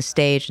up from the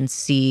stage and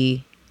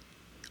see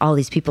all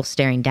these people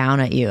staring down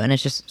at you, and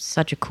it's just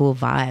such a cool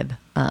vibe.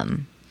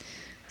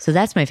 So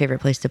that's my favorite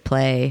place to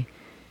play.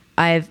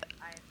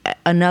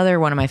 Another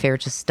one of my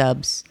favorites is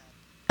Stubbs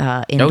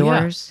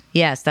indoors.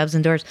 Yeah, Stubbs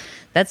indoors.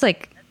 That's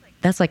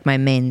like my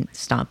main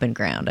stomping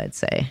ground, I'd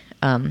say.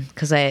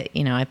 Because I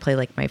play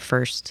like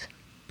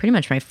pretty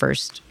much my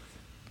first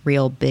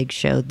real big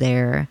show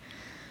there,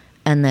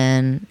 and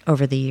then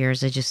over the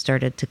years I just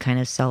started to kind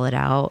of sell it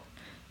out.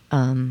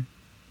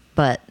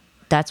 But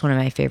that's one of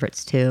my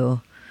favorites too.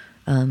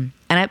 And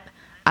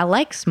I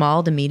like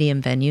small to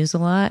medium venues a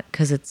lot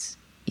because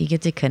you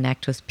get to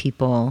connect with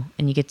people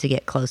and you get to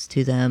get close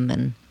to them.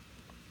 And,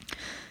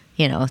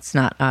 you know, it's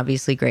not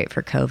obviously great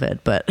for COVID,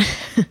 but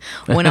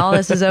when all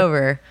this is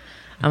over,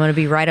 I'm going to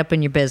be right up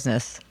in your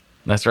business.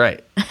 That's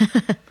right.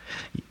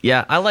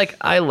 Yeah, I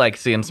like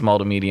seeing small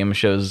to medium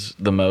shows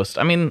the most.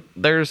 I mean,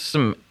 there's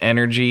some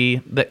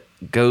energy that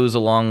goes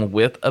along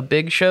with a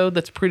big show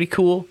that's pretty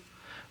cool.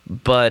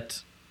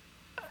 But,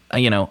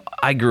 you know,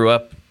 I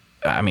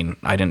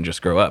didn't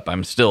just grow up.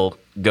 I'm still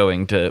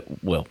going to,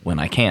 well, when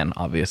I can,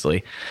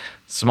 obviously,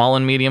 small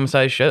and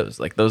medium-sized shows.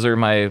 Like, those are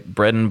my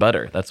bread and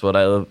butter. That's what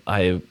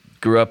I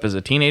grew up as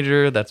a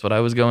teenager. That's what I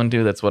was going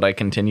to. That's what I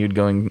continued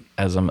going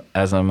as I'm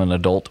an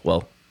adult.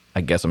 Well, I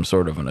guess I'm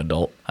sort of an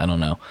adult. I don't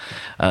know.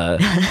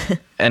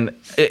 And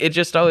it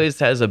just always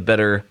has a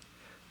better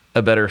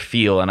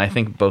feel. And I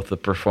think both the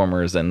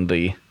performers and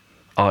the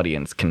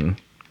audience can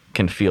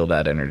feel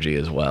that energy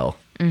as well.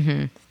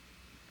 Mm-hmm.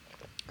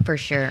 For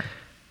sure.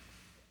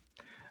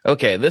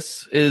 Okay,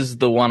 this is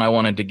the one I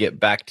wanted to get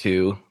back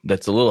to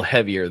that's a little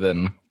heavier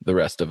than the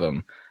rest of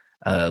them.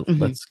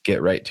 Let's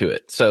get right to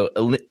it.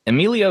 So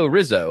Emilio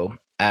Rizzo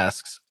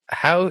asks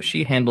how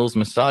she handles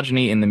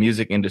misogyny in the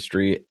music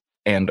industry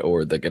and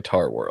or the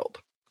guitar world.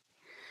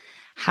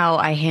 How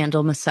I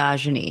handle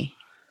misogyny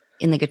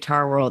in the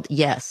guitar world.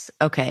 Yes.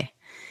 Okay.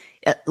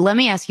 Let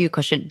me ask you a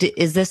question.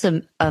 Is this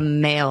a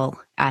male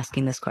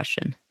asking this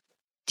question?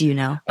 Do you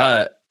know?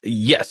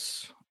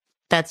 Yes.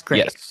 That's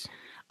great. Yes.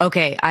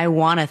 Okay. I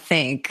want to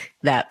thank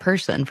that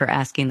person for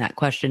asking that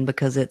question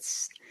because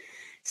it's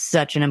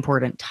such an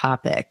important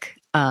topic.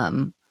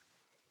 I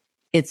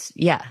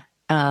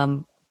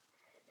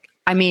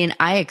mean,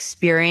 I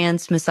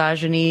experience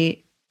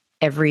misogyny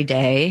every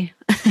day,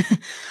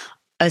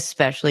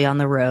 especially on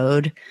the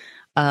road.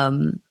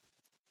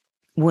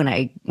 When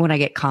I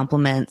get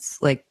compliments,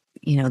 like,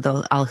 you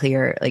know, I'll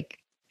hear like,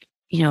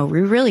 you know,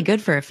 we're really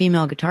good for a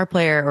female guitar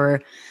player,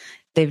 or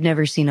they've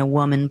never seen a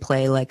woman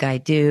play like I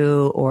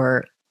do,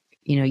 or,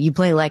 you know, you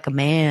play like a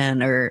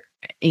man, or,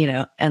 you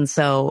know, and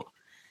so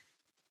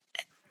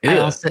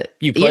Ew,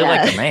 you play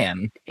like a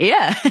man.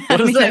 Yeah. What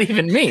does that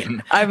even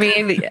mean? I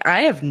mean,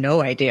 I have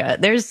no idea.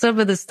 There's some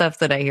of the stuff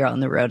that I hear on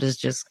the road is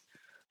just,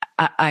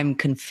 I'm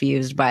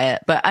confused by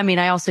it. But I mean,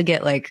 I also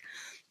get like,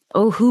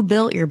 oh, who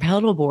built your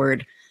pedal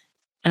board?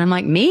 And I'm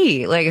like,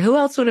 me. Like, who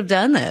else would have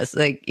done this?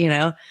 Like, you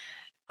know?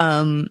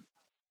 And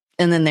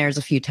then there's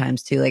a few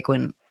times too, like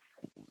when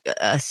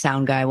a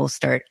sound guy will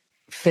start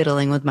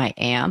fiddling with my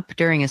amp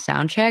during a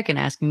sound check and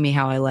asking me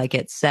how I like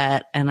it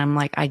set. And I'm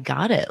like, I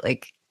got it.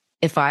 Like,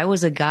 if I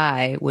was a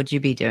guy, would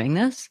you be doing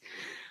this?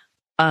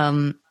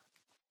 So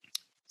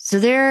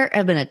there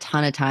have been a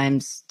ton of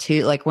times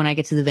too, like when I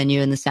get to the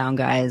venue and the sound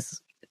guys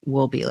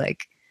will be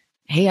like,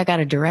 hey, I got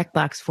a direct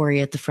box for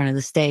you at the front of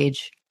the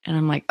stage. And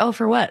I'm like, oh,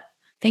 for what?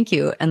 Thank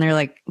you. And they're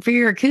like, for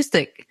your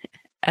acoustic.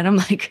 And I'm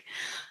like,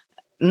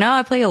 no,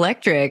 I play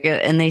electric.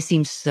 And they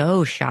seem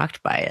so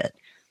shocked by it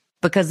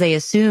because they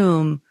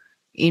assume,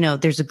 you know,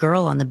 there's a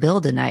girl on the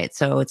bill tonight,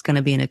 so it's going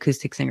to be an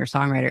acoustic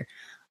singer-songwriter.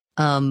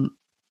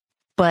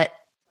 But,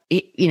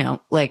 you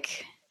know,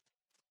 like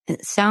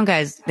sound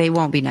guys, they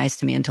won't be nice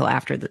to me until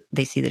after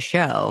they see the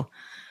show.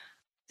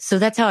 So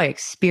that's how I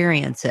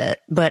experience it.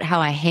 But how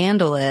I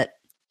handle it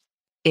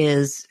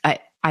is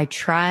I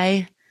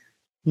try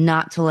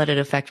not to let it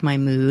affect my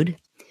mood.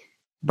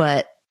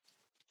 But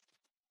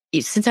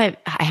since I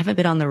haven't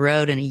been on the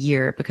road in a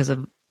year because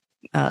of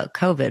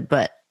COVID,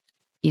 but,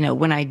 you know,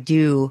 when I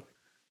do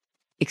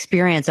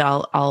experience,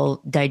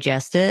 I'll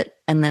digest it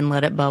and then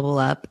let it bubble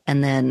up,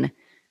 and then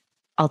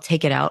I'll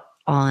take it out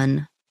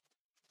on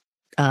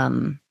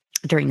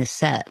during the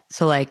set.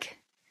 So like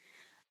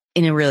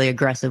in a really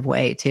aggressive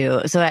way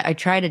too. So I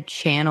try to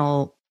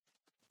channel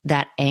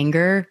that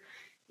anger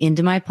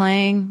into my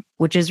playing,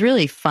 which is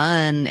really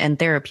fun and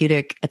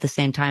therapeutic at the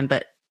same time.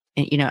 But,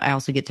 you know, I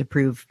also get to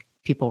prove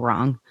people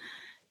wrong.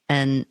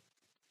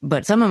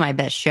 But some of my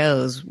best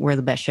shows were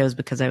the best shows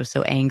because I was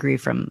so angry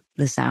from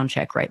the sound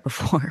check right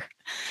before.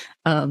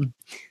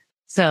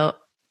 So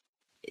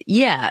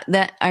yeah,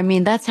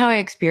 that's how I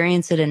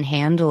experience it and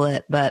handle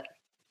it. But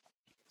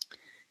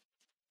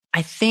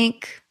I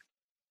think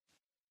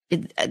I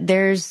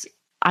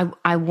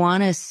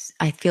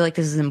feel like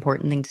this is an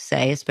important thing to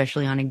say,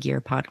 especially on a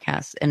gear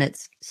podcast. And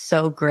it's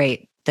so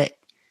great that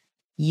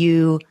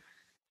you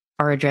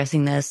are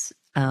addressing this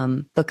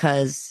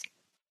because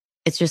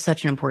it's just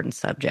such an important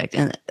subject.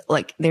 And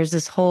like, there's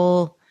this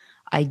whole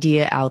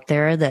idea out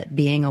there that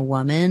being a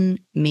woman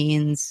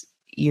means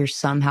you're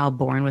somehow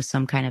born with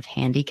some kind of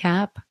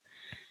handicap,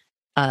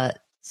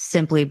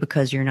 simply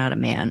because you're not a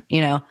man,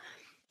 you know?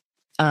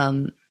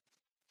 I'm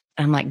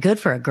like, good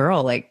for a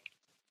girl. Like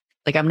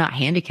I'm not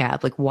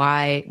handicapped. Like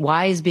why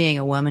is being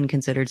a woman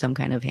considered some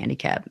kind of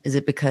handicap? Is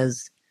it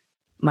because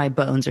my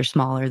bones are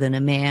smaller than a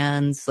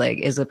man's? Like,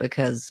 is it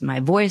because my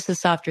voice is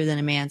softer than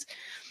a man's?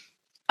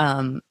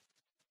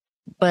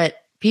 But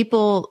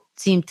people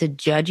seem to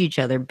judge each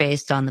other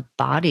based on the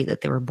body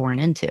that they were born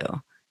into.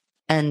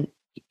 And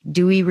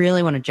do we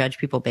really want to judge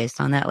people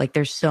based on that? Like,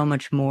 there's so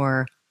much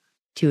more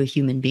to a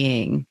human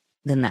being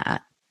than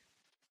that.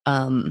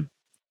 And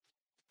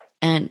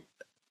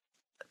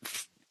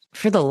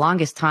for the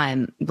longest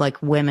time,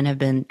 like, women have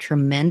been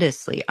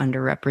tremendously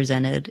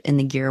underrepresented in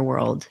the gear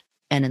world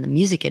and in the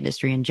music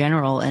industry in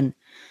general. And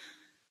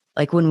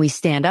like, when we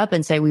stand up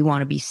and say we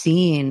want to be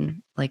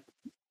seen, like,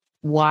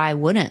 why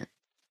wouldn't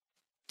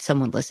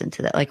someone listen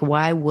to that? Like,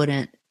 why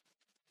wouldn't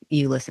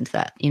you listen to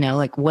that? You know,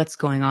 like, what's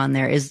going on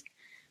there is,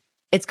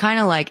 it's kind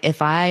of like,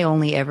 if I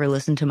only ever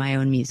listen to my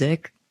own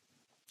music,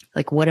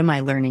 like, what am I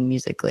learning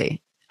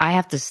musically? I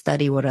have to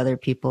study what other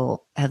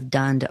people have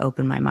done to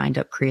open my mind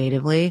up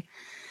creatively.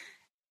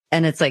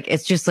 And it's like,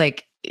 it's just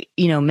like,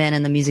 you know, men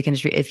in the music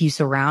industry, if you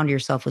surround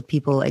yourself with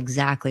people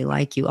exactly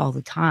like you all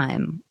the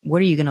time, what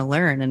are you going to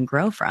learn and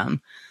grow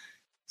from?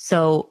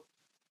 So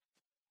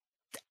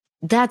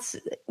that's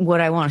what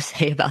I want to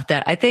say about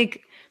that. I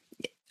think,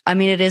 I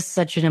mean, it is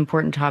such an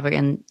important topic,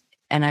 and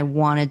I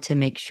wanted to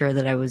make sure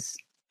that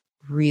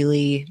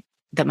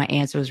that my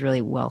answer was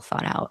really well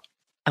thought out.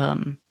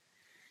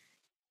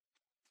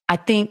 I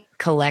think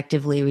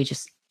collectively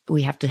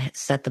we have to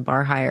set the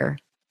bar higher,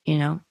 you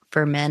know,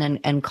 for men,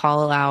 and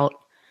call out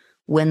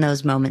when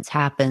those moments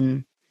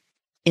happen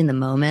in the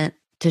moment,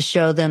 to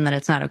show them that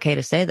it's not okay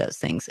to say those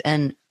things.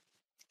 And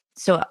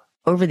so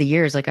over the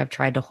years, like, I've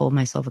tried to hold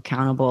myself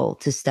accountable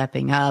to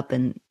stepping up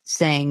and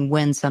saying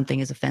when something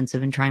is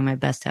offensive and trying my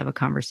best to have a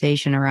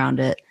conversation around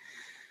it,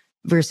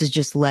 versus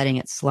just letting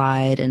it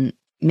slide and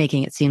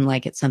making it seem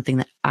like it's something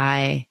that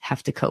I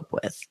have to cope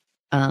with.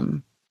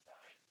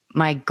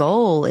 My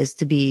goal is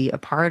to be a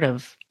part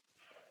of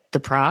the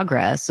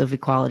progress of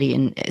equality,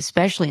 and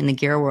especially in the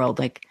gear world.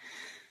 Like,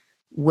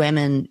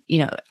 women, you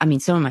know, I mean,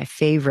 some of my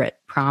favorite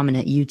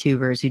prominent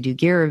YouTubers who do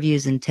gear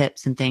reviews and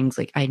tips and things,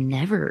 like, I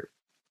never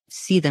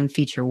see them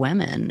feature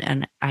women,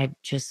 and I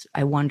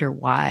wonder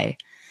why.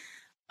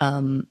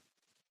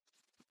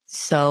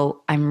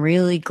 So I'm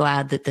really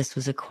glad that this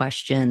was a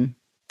question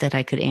that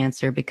I could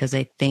answer, because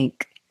I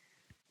think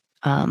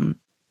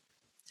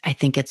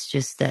it's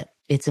just that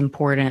it's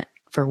important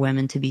for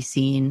women to be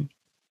seen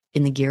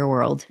in the gear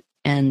world.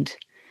 And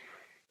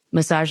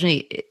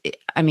misogyny,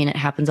 I mean, it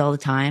happens all the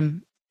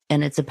time,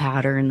 and it's a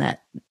pattern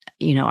that,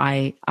 you know,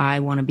 I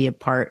want to be a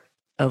part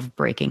of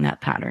breaking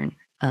that pattern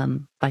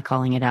by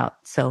calling it out.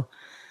 So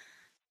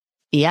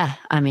yeah,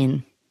 I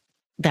mean,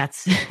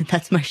 that's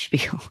my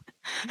spiel.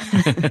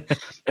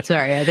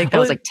 Sorry, I think that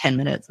was like 10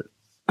 minutes.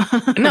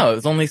 No, it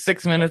was only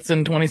 6 minutes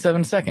and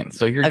 27 seconds.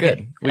 So you're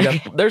Okay.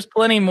 good. There's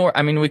plenty more.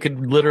 I mean, we could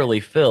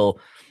literally fill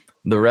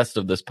the rest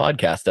of this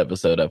podcast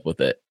episode up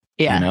with it.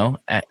 Yeah. You know,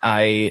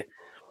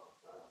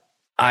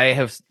 I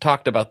have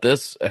talked about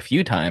this a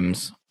few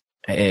times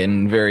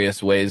in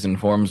various ways and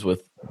forms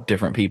with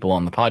different people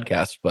on the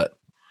podcast. But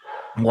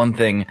one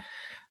thing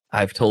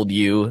I've told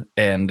you,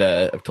 and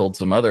I've told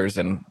some others,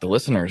 and the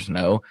listeners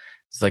know,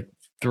 it's like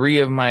 3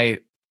 of my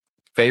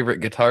favorite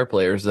guitar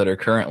players that are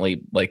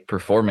currently like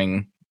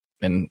performing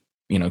and,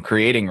 you know,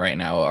 creating right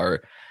now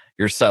are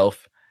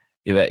yourself,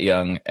 Yvette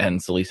Young, and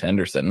Celise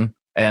Henderson.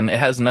 And it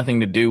has nothing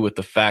to do with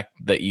the fact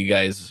that you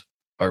guys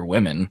are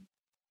women.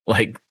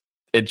 Like,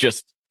 it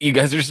just, you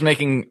guys are just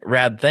making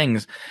rad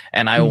things.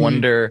 And I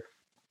wonder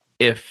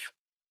if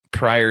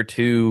prior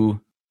to,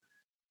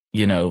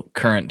 you know,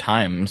 current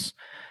times,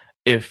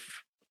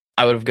 if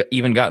I would have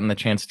even gotten the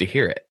chance to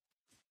hear it,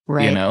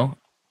 Right. You know?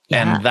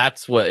 Yeah. And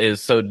that's what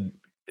is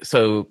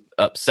so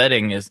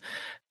upsetting, is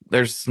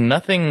there's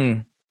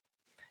nothing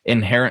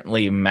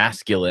inherently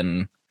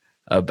masculine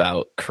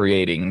about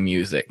creating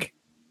music.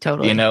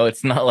 Totally. You know,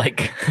 it's not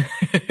like,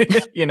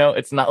 you know,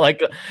 it's not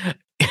like,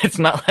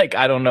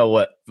 I don't know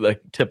what,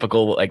 like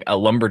typical, like a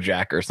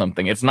lumberjack or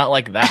something. It's not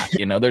like that.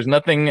 You know, there's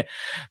nothing.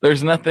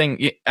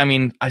 I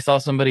mean, I saw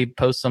somebody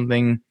post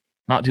something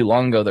not too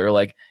long ago. They were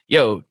like,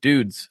 yo,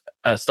 dudes,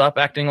 stop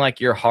acting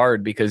like you're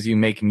hard because you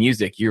make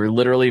music. You're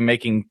literally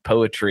making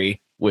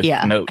poetry with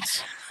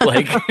notes.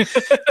 Like,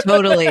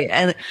 totally.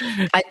 And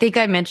I think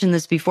I mentioned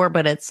this before,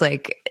 but it's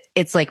like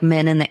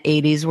men in the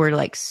 80s were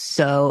like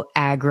so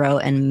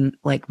aggro and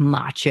like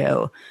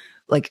macho,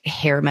 like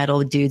hair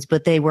metal dudes,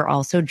 but they were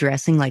also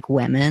dressing like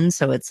women.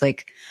 So it's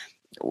like,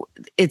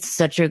 it's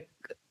such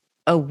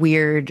a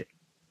weird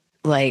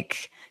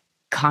like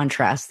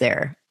contrast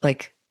there.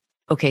 Like,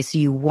 okay, so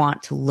you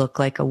want to look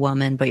like a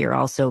woman, but you're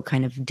also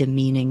kind of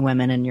demeaning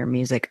women in your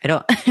music. I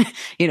don't,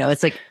 you know,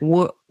 it's like,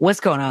 what's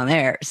going on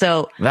there?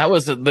 So that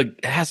was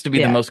has to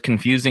be the most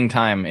confusing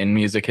time in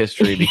music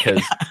history,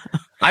 because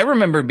I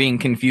remember being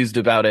confused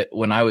about it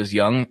when I was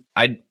young.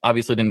 I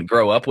obviously didn't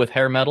grow up with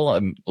hair metal.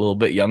 I'm a little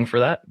bit young for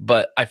that,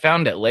 but I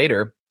found it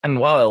later. And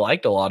while I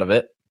liked a lot of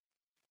it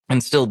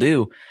and still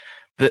do,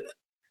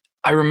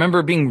 I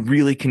remember being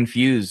really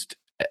confused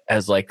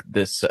as like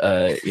this,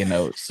 you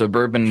know,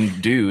 suburban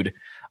dude.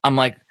 I'm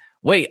like,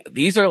 wait,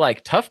 these are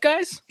like tough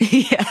guys?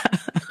 Yeah.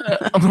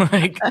 I'm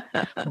like,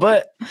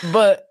 but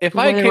if I Well,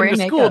 they're came to wearing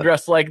school makeup.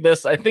 dressed like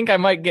this, I think I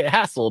might get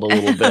hassled a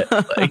little bit.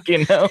 Like,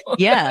 you know?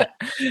 Yeah.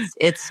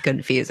 It's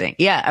confusing.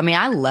 Yeah. I mean,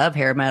 I love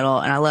hair metal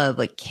and I love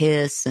like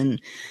Kiss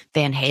and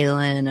Van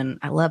Halen and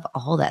I love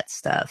all that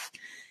stuff.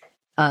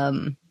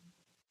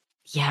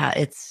 Yeah,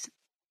 it's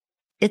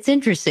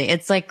interesting.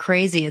 It's like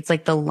crazy. It's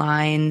like the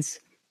lines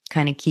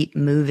kind of keep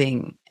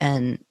moving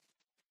and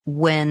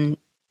when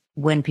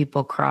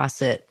people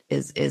cross it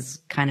is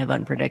kind of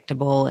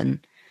unpredictable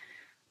and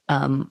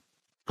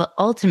but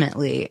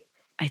ultimately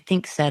I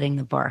think setting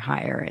the bar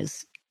higher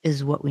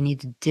is what we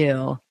need to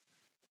do.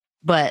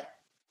 But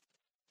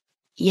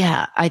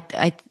yeah,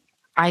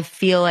 I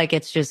feel like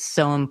it's just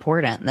so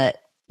important that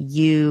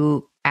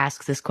you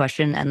ask this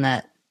question and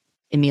that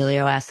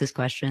Emilio asked this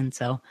question.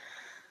 So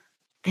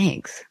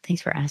thanks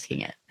for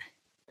asking it.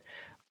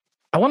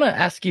 I want to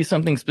ask you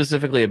something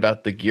specifically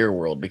about the gear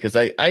world, because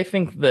I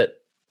think that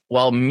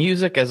while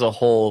music as a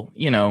whole,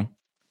 you know,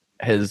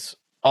 has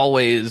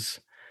always,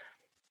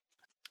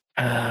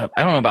 I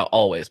don't know about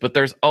always, but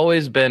there's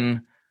always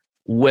been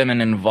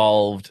women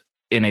involved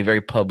in a very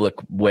public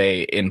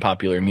way in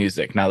popular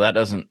music. Now, that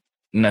doesn't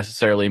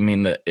necessarily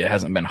mean that it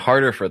hasn't been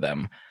harder for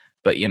them,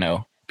 but, you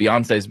know,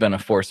 Beyonce's been a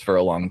force for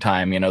a long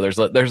time. You know, there's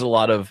a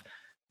lot of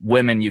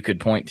women you could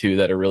point to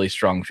that are really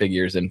strong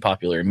figures in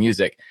popular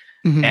music.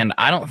 Mm-hmm. And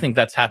I don't think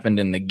that's happened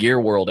in the gear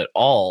world at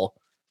all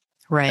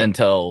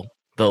until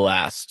the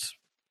last,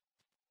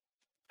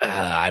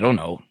 I don't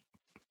know,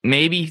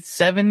 maybe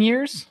 7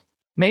 years,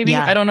 maybe.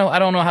 Yeah. I don't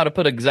know how to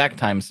put an exact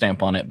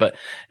timestamp on it, but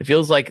it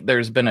feels like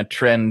there's been a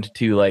trend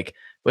to like,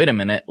 wait a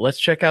minute, let's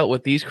check out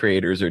what these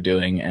creators are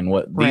doing and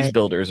what these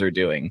builders are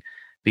doing,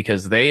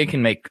 because they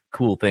can make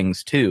cool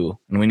things too.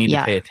 And we need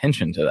to pay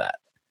attention to that.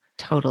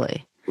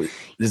 Totally.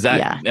 Is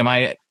that, am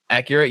I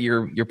accurate?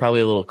 You're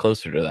probably a little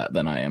closer to that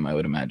than I am, I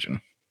would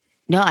imagine.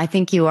 No, I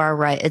think you are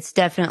right. It's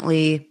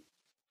definitely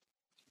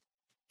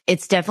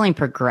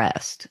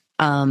progressed.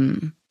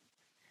 And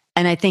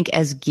I think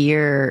as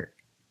gear,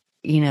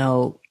 you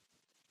know,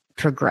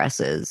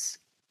 progresses,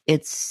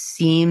 it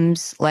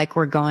seems like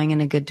we're going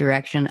in a good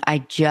direction. I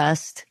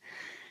just,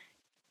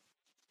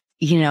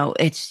 you know,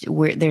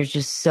 there's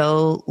just such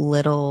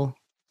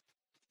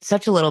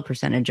a little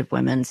percentage of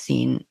women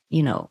seen,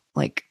 you know,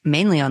 like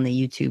mainly on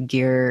the YouTube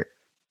gear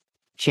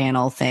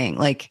channel thing.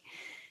 Like,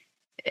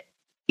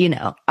 you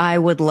know, I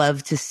would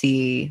love to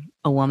see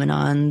a woman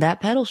on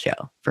That Pedal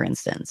Show, for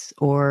instance,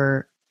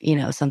 or, you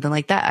know, something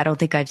like that. I don't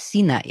think I've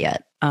seen that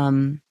yet.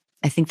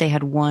 I think they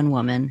had one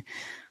woman,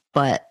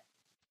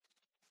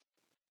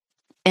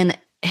 and,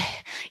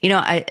 you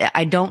know,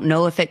 I don't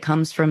know if it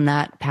comes from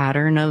that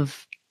pattern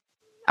of,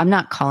 I'm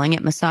not calling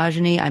it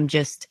misogyny. I'm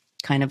just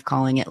kind of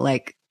calling it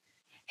like,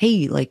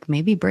 hey, like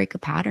maybe break a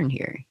pattern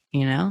here.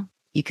 You know,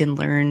 you can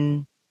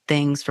learn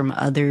things from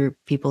other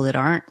people that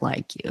aren't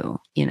like you,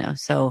 you know?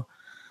 So,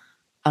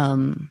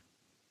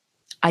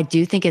 I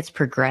do think it's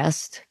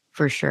progressed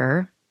for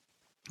sure.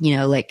 You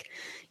know, like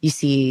you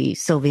see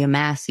Sylvia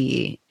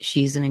Massey,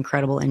 she's an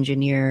incredible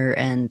engineer,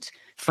 and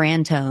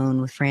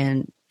Frantone with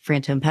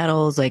Frantone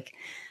pedals. Like,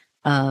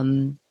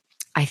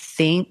 I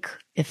think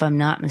if I'm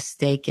not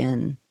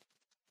mistaken,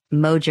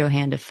 Mojo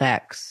Hand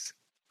Effects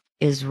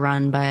is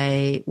run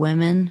by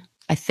women,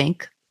 I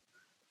think.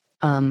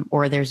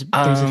 Or there's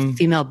a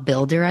female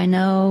builder I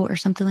know or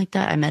something like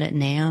that. I met at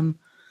NAMM.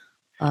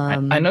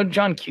 I know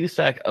John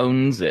Cusack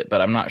owns it,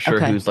 like, I'm not sure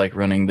who's like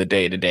running the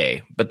day to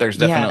day, but there's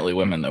definitely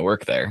women that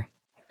work there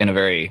in a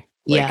very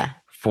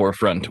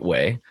forefront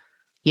way.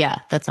 Yeah,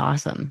 that's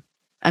awesome.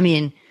 I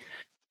mean,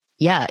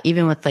 yeah,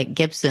 even with like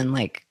Gibson,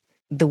 like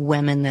the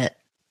women that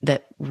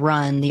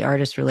run the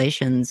artist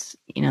relations,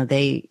 you know,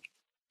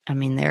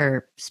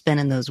 they're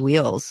spinning those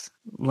wheels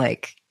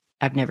like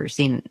I've never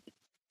seen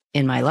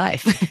in my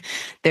life.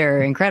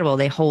 They're incredible.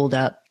 They hold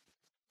up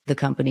the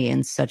company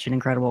in such an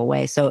incredible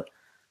way. So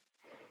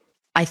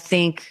I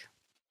think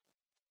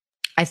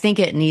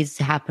it needs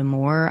to happen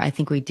more. I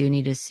think we do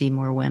need to see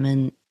more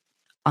women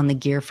on the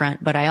gear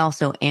front, but I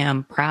also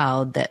am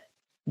proud that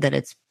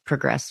it's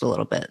progressed a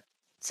little bit.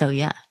 So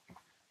yeah.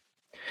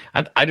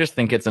 I just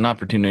think it's an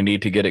opportunity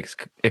to get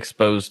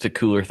exposed to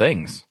cooler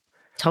things.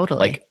 Totally.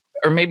 Like,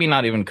 or maybe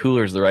not even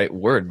cooler is the right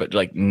word, but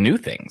like new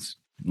things,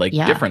 like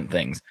different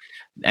things.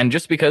 And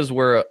just because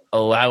we're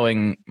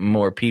allowing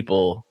more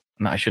people,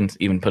 no, I shouldn't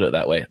even put it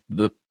that way,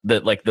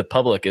 that like the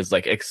public is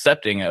like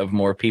accepting of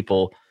more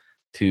people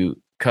to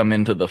come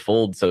into the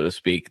fold, so to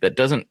speak, that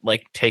doesn't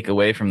like take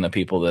away from the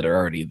people that are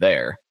already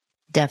there.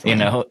 Definitely. You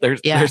know,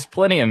 there's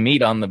plenty of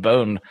meat on the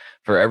bone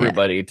for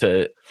everybody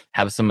to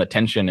have some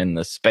attention in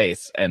the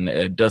space. And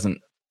it doesn't,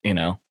 you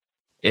know,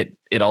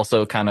 it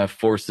also kind of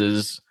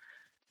forces,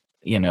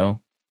 you know,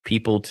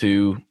 people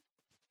to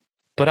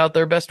put out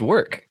their best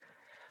work.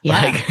 Yeah,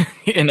 like,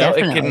 you know,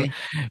 definitely. it can,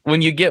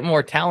 when you get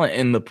more talent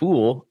in the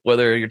pool,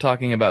 whether you're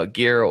talking about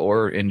gear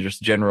or in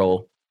just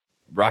general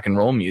rock and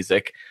roll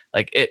music,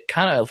 like it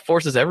kind of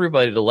forces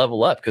everybody to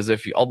level up. Because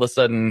if you, all of a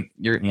sudden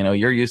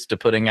you're used to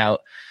putting out,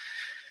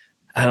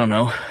 I don't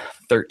know,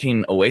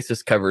 13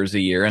 Oasis covers a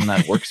year and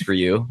that works for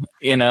you,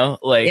 you know,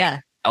 like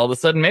all of a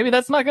sudden, maybe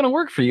that's not going to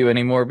work for you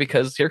anymore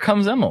because here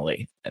comes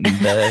Emily and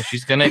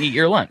she's going to eat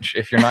your lunch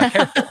if you're not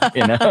careful,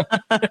 you know?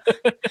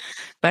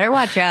 Better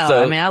watch out.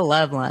 So, I mean, I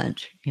love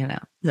lunch, you know,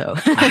 so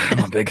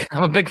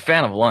I'm a big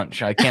fan of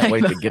lunch. I can't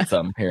wait to get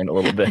some here in a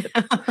little bit.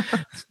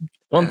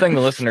 One thing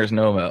the listeners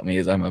know about me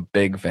is I'm a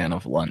big fan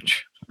of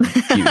lunch. I'm a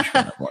huge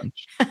fan of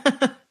lunch.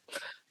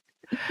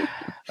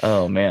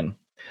 Oh man.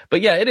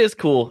 But yeah, it is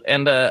cool.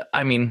 And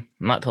I mean,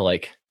 not to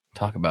like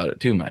talk about it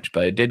too much,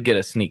 but I did get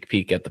a sneak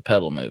peek at the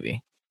Pedal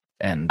movie.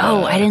 And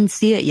I didn't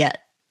see it yet.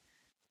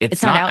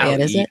 It's not out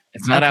yet, is it?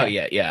 It's not out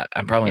yet. Yeah,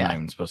 I'm probably not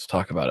even supposed to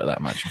talk about it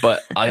that much.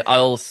 But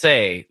I'll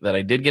say that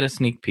I did get a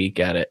sneak peek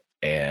at it,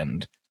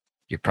 and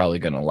you're probably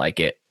going to like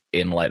it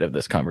in light of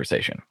this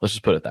conversation. Let's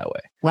just put it that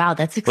way. Wow,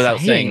 that's exciting.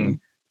 Without saying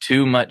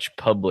too much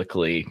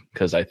publicly,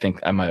 because I think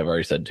I might have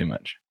already said too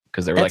much.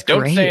 Because they were like,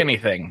 don't say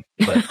anything.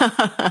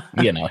 But,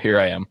 you know, here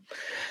I am.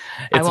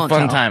 It's a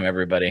fun time,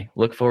 everybody.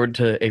 Look forward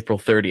to April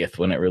 30th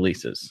when it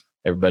releases.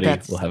 Everybody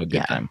will have a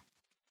good time.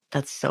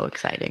 That's so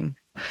exciting.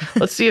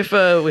 Let's see if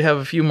we have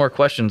a few more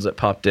questions that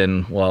popped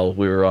in while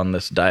we were on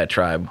this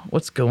diatribe.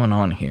 What's going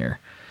on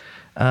here?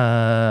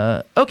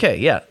 Okay,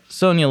 yeah.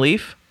 Sonia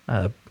Leaf,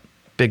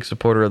 big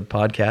supporter of the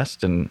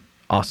podcast and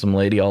awesome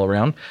lady all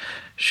around.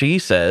 She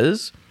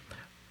says,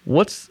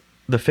 what's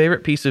the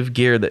favorite piece of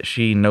gear that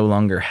she no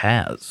longer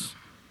has?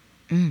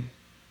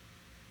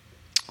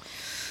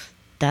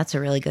 That's a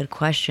really good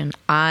question.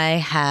 I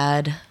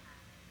had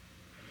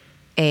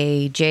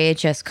a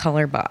JHS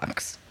color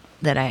box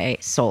that I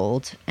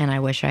sold, and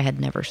I wish I had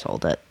never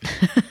sold it.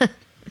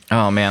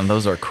 Oh man,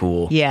 those are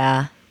cool.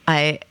 Yeah,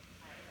 and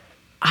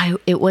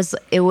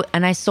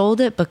I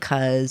sold it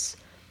because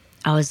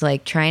I was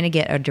like trying to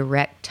get a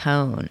direct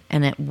tone,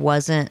 and it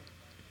wasn't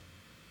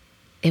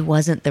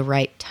the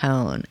right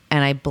tone,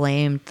 and I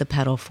blamed the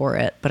pedal for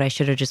it, but I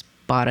should have just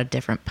bought a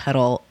different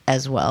pedal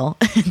as well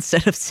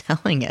instead of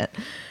selling it.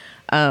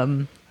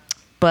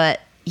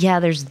 But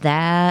yeah, there's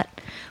that.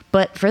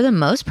 But for the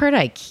most part,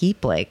 I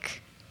keep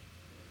like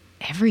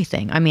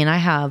everything. I mean, I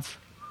have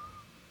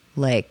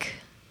like,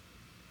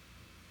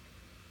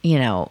 you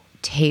know,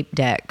 tape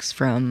decks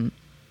from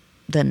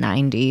the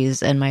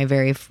 90s and my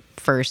very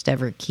first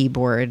ever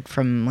keyboard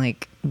from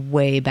like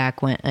way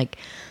back when. Like,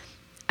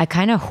 I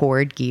kind of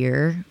hoard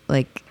gear,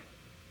 like,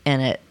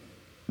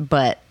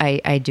 but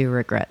I do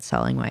regret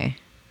selling my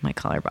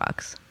color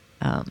box.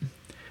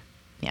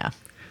 Yeah.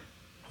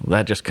 Well,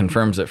 that just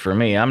confirms it for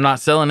me. I'm not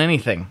selling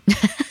anything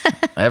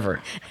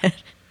ever.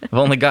 I've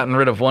only gotten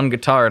rid of one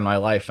guitar in my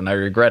life, and I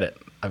regret it.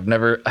 I've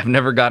never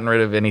gotten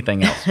rid of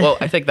anything else. Well,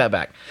 I take that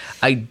back.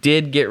 I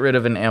did get rid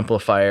of an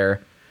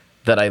amplifier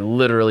that I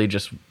literally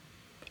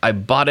I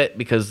bought it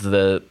because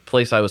the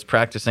place I was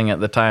practicing at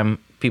the time,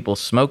 people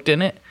smoked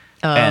in it.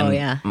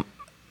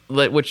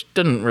 Which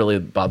didn't really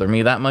bother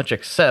me that much,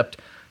 except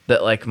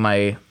that like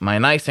my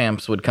nice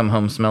amps would come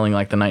home smelling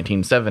like the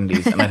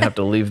 1970s, and I'd have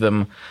to leave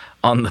them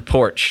on the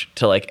porch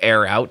to like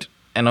air out.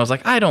 And I was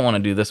like, I don't want to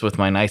do this with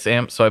my nice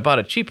amp. So I bought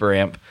a cheaper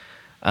amp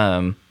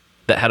that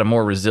had a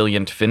more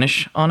resilient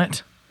finish on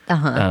it.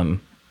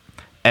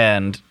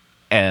 And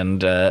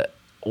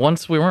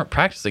once we weren't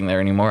practicing there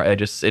anymore, it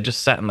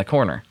just sat in the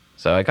corner.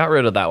 So I got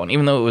rid of that one,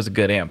 even though it was a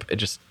good amp.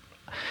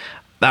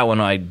 That one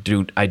I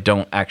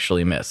don't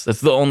actually miss.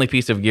 That's the only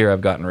piece of gear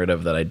I've gotten rid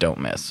of that I don't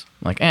miss.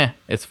 I'm like,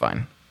 it's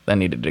fine. That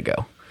needed to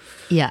go.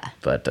 Yeah.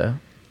 But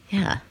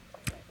yeah.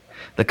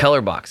 The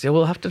color box. Yeah,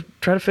 we'll have to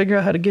try to figure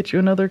out how to get you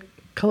another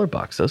color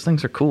box. Those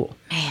things are cool.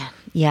 Man,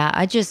 yeah,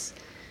 I just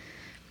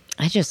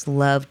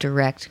love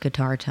direct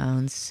guitar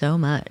tones so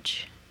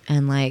much.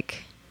 And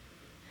like,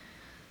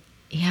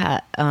 yeah.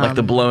 Like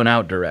the blown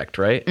out direct,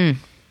 right?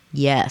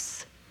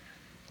 Yes.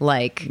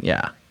 Like,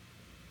 yeah.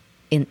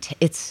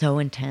 It's so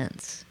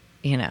intense,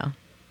 you know.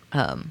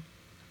 But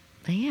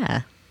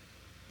yeah.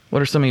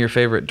 What are some of your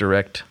favorite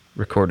direct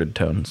recorded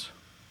tones?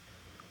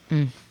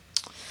 I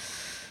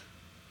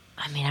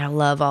mean, I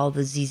love all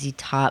the ZZ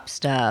Top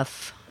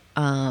stuff.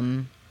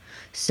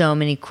 So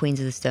many Queens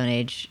of the Stone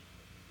Age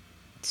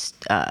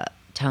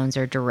tones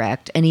are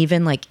direct, and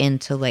even like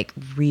into like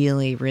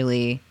really,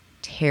 really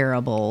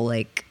terrible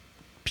like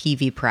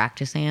PV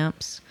practice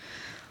amps.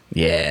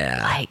 Yeah.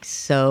 Like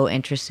so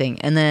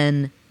interesting. And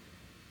then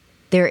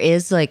there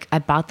is like, I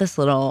bought this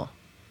little,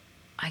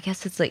 I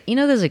guess it's like, you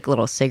know, those like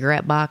little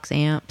cigarette box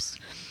amps.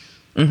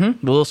 The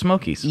little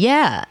Smokies.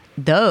 Yeah.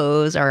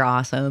 Those are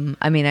awesome.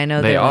 I mean, I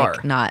know they're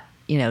like not,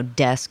 you know,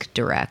 desk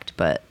direct,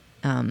 but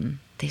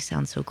they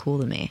sound so cool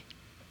to me.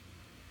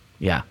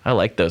 Yeah, I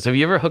like those. Have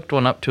you ever hooked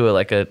one up to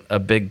a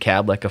big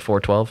cab like a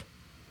 412?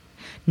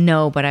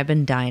 No, but I've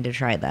been dying to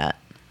try that.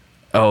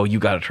 Oh, you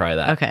got to try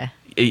that. Okay.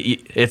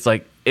 It's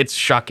like, it's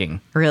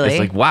shocking. Really? It's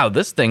like, wow,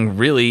 this thing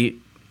really,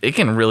 it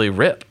can really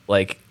rip.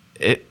 Like,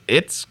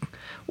 it's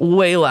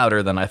way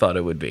louder than I thought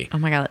it would be. Oh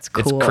my God, that's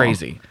cool. It's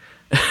crazy.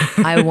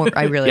 I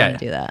really want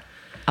to do that.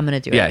 I'm going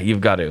to do it. Yeah,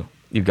 you've got to.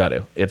 You've got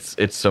to.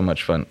 It's so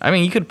much fun. I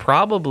mean, you could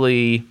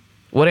probably,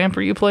 what amp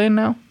are you playing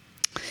now?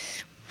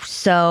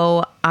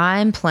 So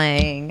I'm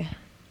playing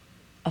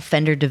a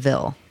Fender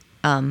DeVille.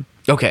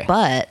 Okay.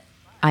 But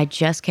I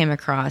just came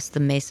across the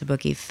Mesa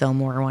Boogie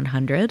Fillmore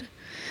 100.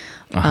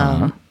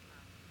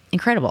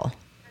 Incredible.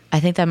 I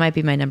think that might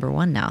be my number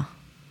one now.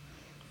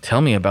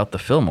 Tell me about the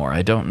Fillmore.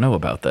 I don't know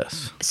about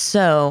this.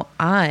 So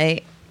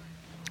I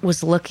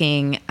was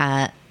looking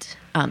at,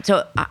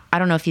 so I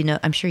don't know if you know,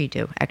 I'm sure you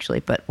do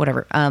actually, but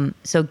whatever.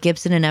 So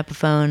Gibson and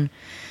Epiphone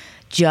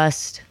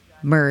just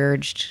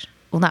merged,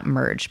 well, not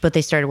merged, but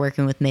they started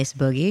working with Mesa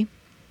Boogie.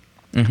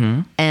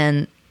 Mm-hmm.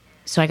 And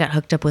so I got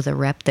hooked up with a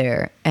rep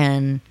there,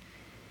 and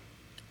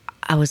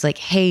I was like,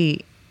 hey,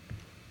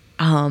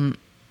 I'm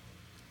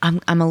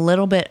a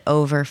little bit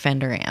over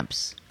Fender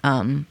amps.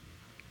 I'm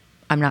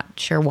not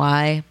sure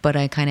why, but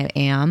I kind of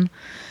am.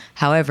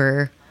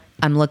 However,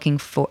 I'm looking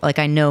for, like,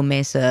 I know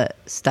Mesa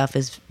stuff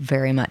is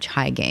very much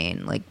high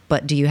gain, like,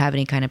 but do you have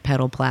any kind of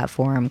pedal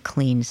platform,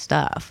 clean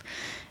stuff?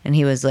 And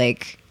he was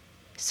like,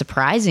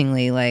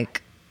 surprisingly,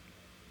 like,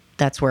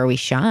 that's where we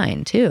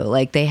shine too.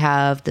 Like, they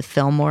have the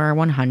Fillmore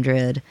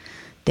 100.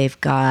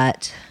 They've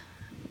got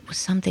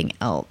something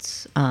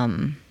else.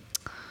 I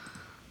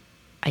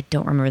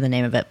don't remember the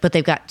name of it, but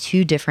they've got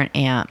two different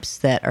amps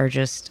that are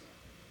just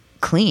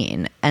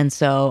clean. And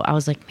so I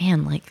was like,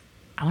 man, like,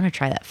 I want to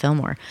try that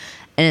Fillmore.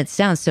 And it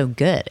sounds so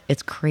good.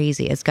 It's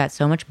crazy. It's got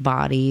so much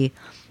body,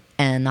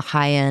 and the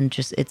high end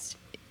just, it's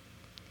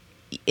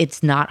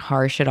not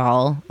harsh at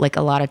all. Like,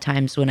 a lot of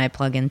times when I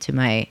plug into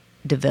my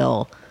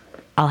DeVille,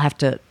 I'll have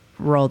to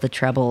roll the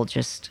treble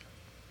just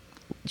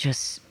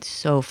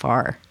so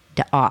far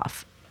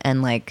off.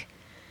 And, like,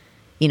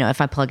 you know, if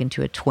I plug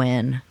into a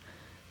twin,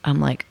 I'm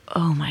like,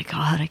 oh my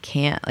God, I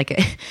can't.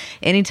 Like,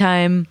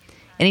 anytime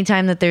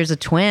that there's a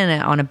twin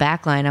on a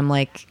backline, I'm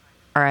like,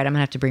 all right, I'm gonna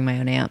have to bring my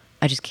own amp.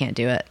 I just can't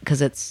do it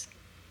because it's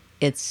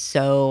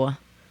so.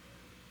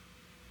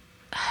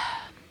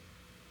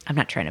 I'm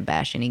not trying to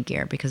bash any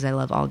gear because I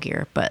love all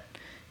gear, but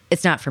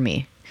it's not for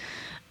me.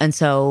 And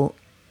so,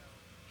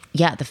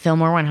 yeah, the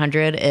Fillmore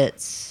 100,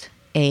 it's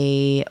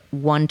a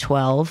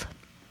 112,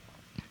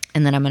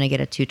 and then I'm gonna get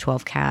a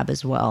 212 cab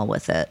as well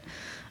with it.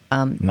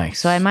 Nice.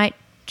 So I might.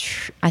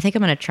 I think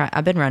I'm gonna try.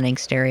 I've been running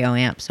stereo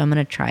amps, so I'm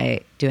gonna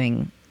try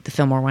doing the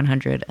Fillmore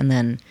 100 and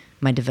then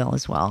my DeVille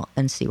as well,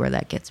 and see where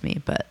that gets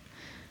me. But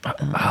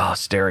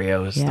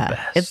stereo is the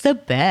best. It's the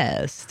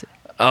best.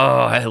 Oh,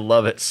 I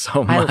love it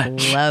so much. I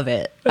love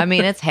it. I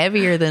mean, it's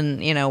heavier than,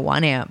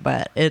 one amp,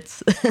 but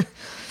it's,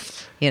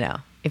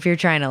 if you're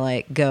trying to,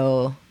 like,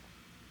 go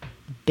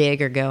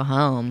big or go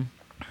home,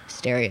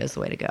 stereo is the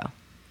way to go.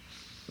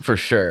 For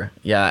sure.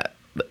 Yeah.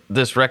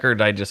 This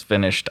record I just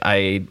finished,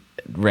 I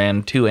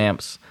ran 2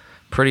 amps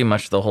pretty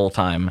much the whole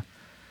time.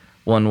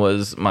 One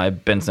was my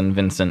Benson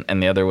Vincent,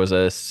 and the other was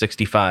a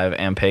 65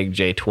 Ampeg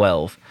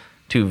J12.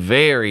 2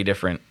 very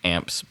different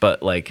amps,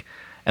 but, like,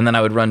 and then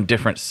I would run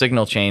different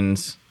signal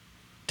chains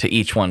to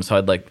each one. So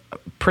I'd, like,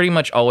 pretty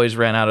much always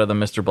ran out of the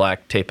Mr.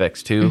 Black Tape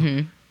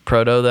X2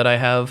 Proto that I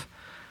have.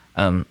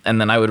 And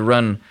then I would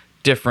run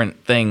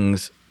different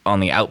things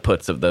on the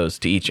outputs of those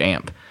to each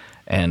amp.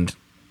 And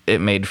it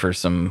made for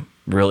some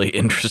really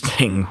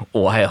interesting,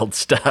 wild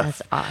stuff.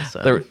 That's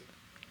awesome.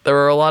 There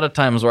were a lot of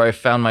times where I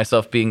found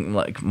myself being,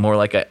 like, more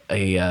like a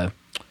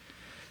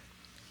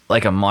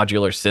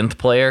modular synth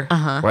player,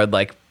 where I'd,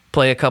 like,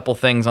 play a couple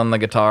things on the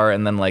guitar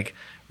and then, like,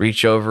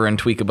 reach over and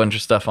tweak a bunch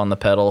of stuff on the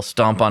pedal,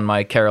 stomp on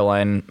my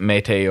Caroline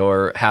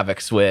Meteor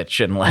Havoc switch,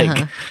 and,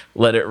 like,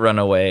 let it run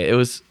away. It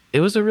was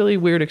a really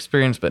weird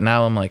experience, but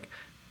now I'm like,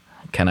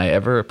 can I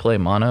ever play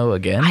mono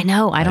again? I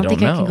know. I don't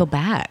think I can go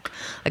back.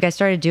 Like, I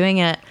started doing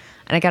it,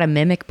 and I got a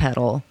Mimic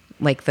pedal,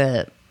 like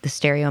the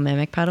stereo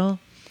Mimic pedal.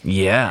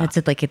 Yeah. It's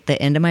at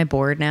the end of my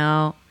board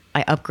now.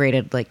 I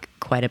upgraded, like,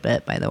 quite a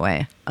bit, by the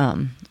way,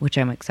 which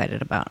I'm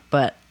excited about.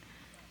 But,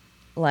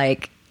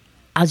 like,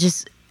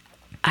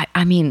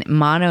 I mean,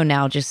 mono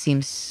now just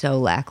seems so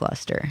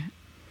lackluster.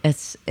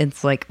 It's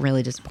like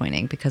really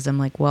disappointing because I'm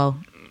like, well,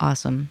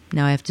 awesome.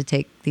 Now I have to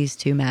take these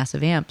 2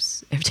 massive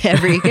amps to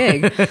every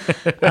gig.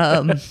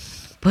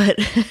 But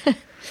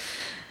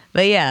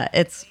yeah,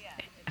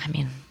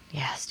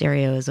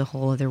 stereo is a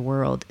whole other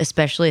world,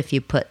 especially if you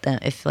put them,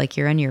 if, like,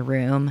 you're in your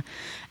room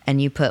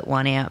and you put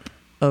 1 amp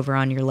over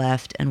on your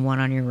left and 1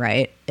 on your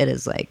right, it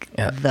is, like,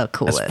 the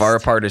coolest. As far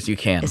apart as you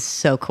can. It's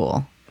so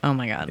cool. Oh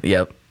my God.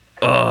 Yep.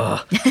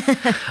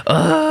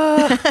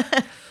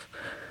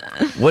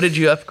 What did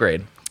you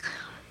upgrade?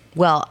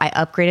 Well, I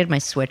upgraded my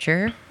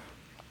switcher.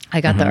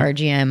 I got the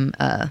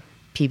RGM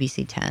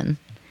PBC-10.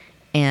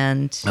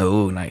 And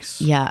oh, nice.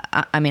 Yeah,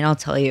 I mean, I'll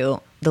tell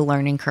you, the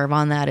learning curve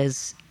on that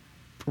is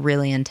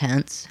really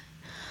intense,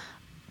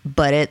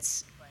 but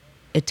it's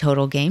a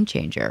total game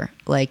changer.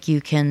 Like,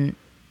 you can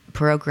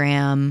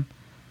program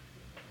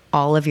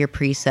all of your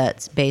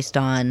presets based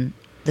on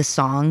the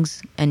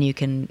songs, and you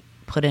can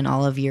put in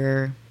all of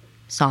your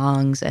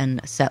songs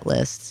and set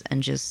lists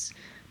and just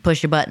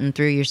push a button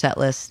through your set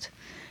list,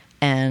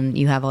 and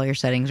you have all your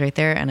settings right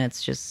there, and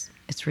it's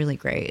really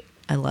great.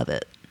 I love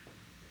it.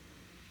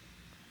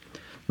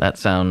 That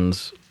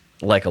sounds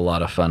like a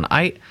lot of fun.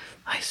 I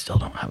still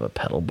don't have a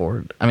pedal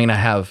board. I mean, I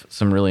have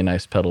some really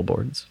nice pedal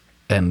boards,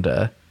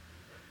 and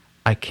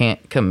I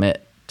can't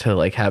commit to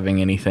like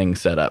having anything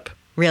set up.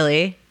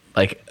 Really?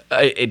 Like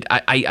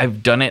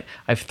I've done it.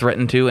 I've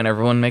threatened to, and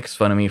everyone makes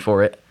fun of me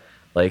for it.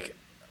 Like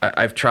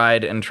I've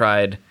tried and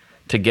tried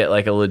to get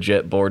like a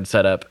legit board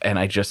set up, and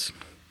I just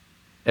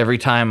every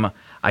time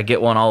I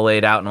get one all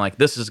laid out, and I'm like,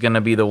 this is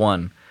gonna be the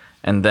one,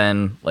 and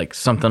then like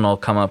something will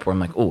come up where I'm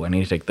like, oh, I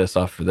need to take this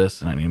off for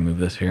this, and I need to move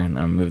this here, and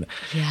then move that.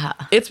 Yeah.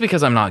 It's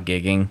because I'm not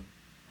gigging.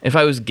 If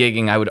I was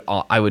gigging, I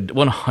would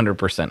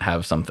 100%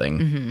 have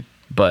something,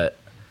 but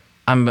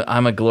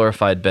I'm a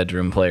glorified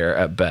bedroom player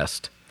at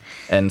best,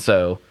 and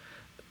so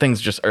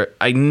things just are.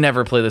 I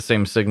never play the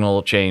same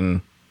signal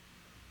chain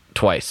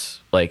twice,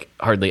 like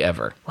hardly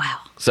ever. Wow.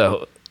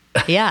 So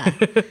yeah.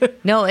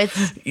 No,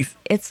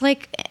 it's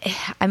like,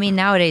 I mean,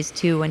 nowadays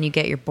too, when you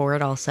get your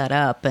board all set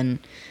up, and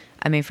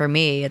I mean, for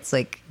me, it's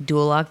like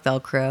dual lock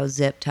Velcro,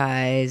 zip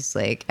ties,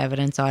 like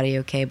Evidence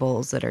audio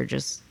cables that are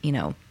just, you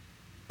know,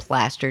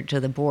 plastered to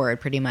the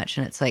board pretty much.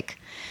 And it's like,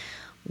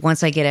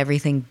 once I get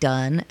everything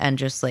done and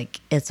just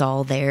like it's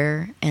all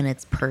there and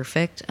it's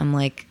perfect, I'm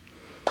like,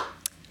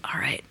 all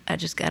right, I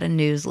just got a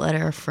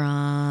newsletter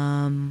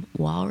from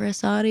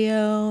Walrus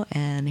Audio,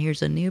 and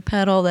here's a new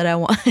pedal that I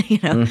want. You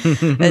know,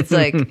 it's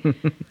like,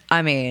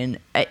 I mean,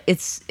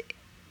 it's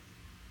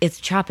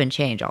chop and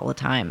change all the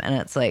time, and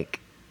it's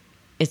like,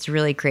 it's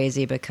really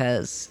crazy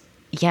because,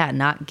 yeah,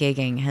 not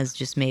gigging has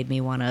just made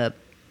me want to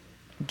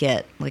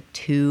get like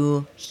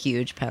 2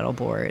 huge pedal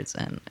boards,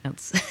 and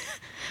it's,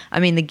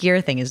 I mean, the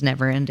gear thing is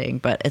never ending,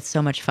 but it's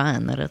so much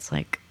fun that it's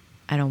like,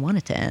 I don't want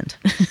it to end.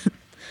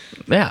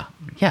 yeah.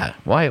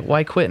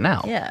 Why quit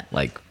now? Yeah.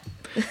 Like,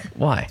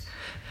 why?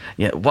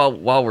 Yeah.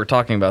 While we're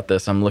talking about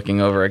this, I'm looking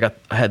over.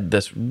 I had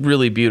this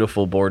really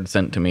beautiful board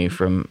sent to me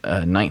from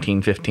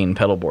 1915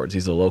 Pedal Boards.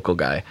 He's a local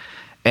guy,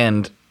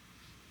 and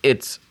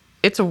it's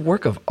a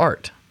work of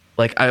art.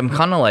 Like, I'm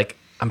kind of like,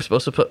 I'm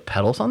supposed to put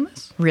pedals on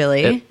this?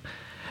 Really?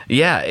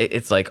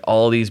 It's like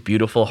all these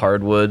beautiful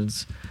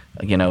hardwoods,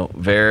 you know,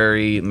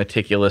 very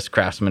meticulous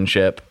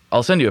craftsmanship.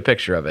 I'll send you a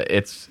picture of it.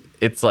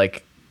 It's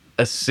like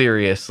a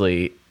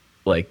seriously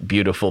like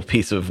beautiful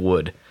piece of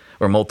wood,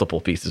 or multiple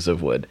pieces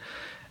of wood.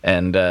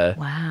 And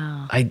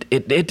wow.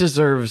 It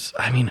deserves,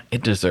 I mean,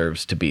 it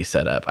deserves to be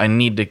set up. I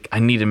need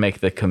to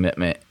make the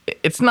commitment.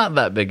 It's not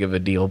that big of a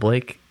deal,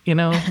 Blake. You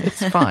know,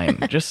 it's fine.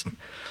 Just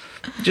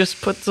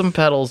put some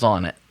pedals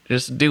on it.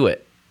 Just do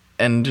it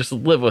and just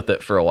live with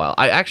it for a while.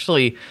 I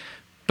actually,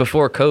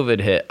 before COVID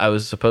hit, I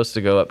was supposed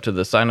to go up to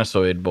the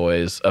Sinusoid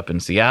boys up in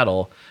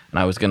Seattle, and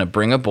I was going to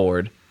bring a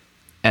board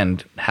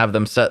and have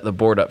them set the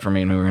board up for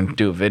me, and we were going to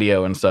do a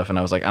video and stuff. And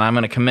I was like, and I'm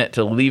going to commit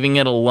to leaving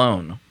it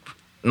alone.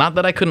 Not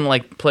that I couldn't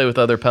like play with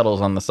other pedals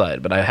on the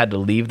side, but I had to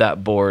leave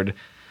that board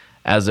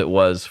as it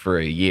was for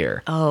a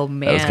year. Oh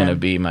man. That was going to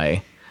be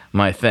my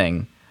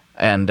thing.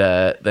 And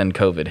then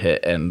COVID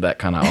hit, and that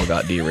kind of all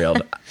got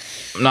derailed.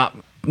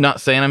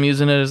 Not saying I'm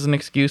using it as an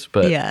excuse,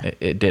 but yeah.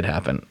 it did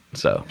happen.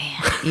 So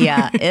man.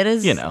 Yeah, it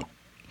is. You know,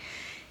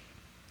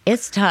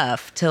 it's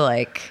tough to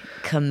like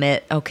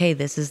commit. Okay,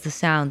 this is the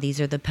sound. These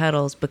are the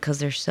pedals, because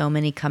there's so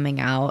many coming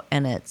out,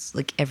 and it's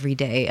like every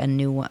day a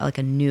new one, like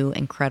a new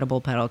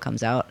incredible pedal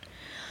comes out.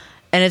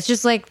 And it's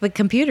just like the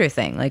computer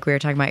thing. Like we were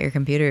talking about your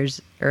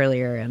computers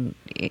earlier, and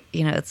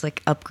you know, it's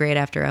like upgrade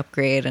after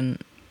upgrade,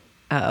 and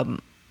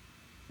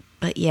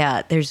but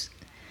yeah,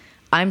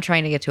 I'm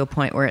trying to get to a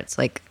point where it's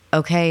like,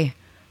 okay,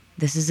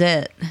 this is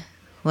it.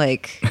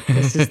 Like,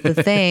 this is the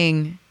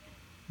thing.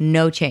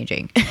 No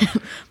changing.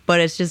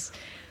 But it's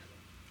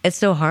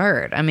so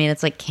hard. I mean,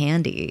 it's like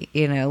candy,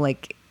 you know,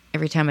 like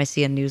every time I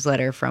see a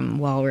newsletter from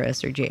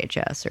Walrus or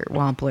JHS or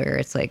Wampler,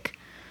 it's like,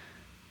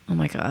 oh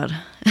my God.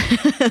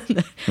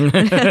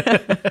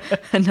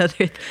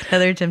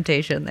 another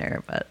temptation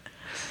there, but.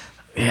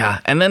 Yeah.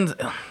 And then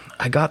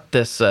I got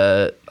this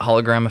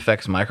Hologram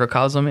Effects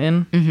Microcosm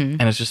in,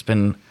 and it's just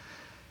been,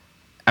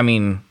 I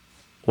mean,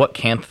 what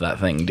can't that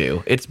thing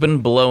do? It's been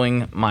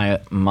blowing my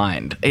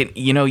mind.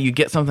 You know, you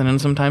get something in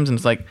sometimes, and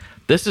it's like,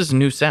 this is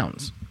new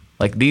sounds.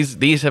 Like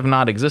these have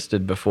not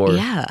existed before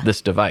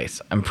this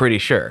device, I'm pretty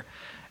sure.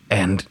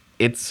 And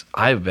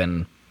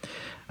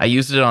I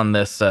used it on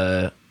this,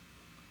 there's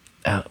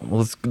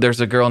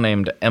a girl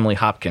named Emily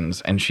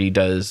Hopkins, and she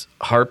does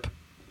harp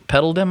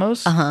pedal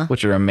demos,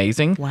 which are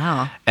amazing.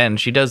 Wow. And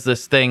she does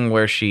this thing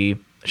where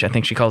I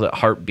think she calls it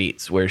harp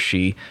beats, where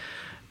she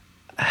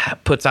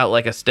puts out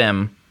like a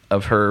stem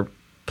of her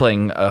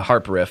playing a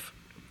harp riff,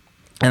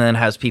 and then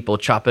has people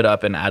chop it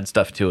up and add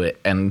stuff to it,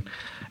 and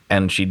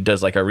she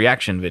does like a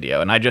reaction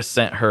video. And I just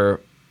sent her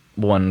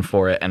one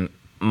for it, and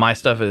my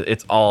stuff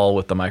it's all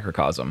with the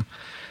Microcosm,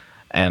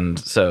 and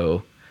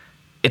so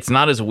it's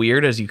not as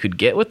weird as you could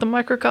get with the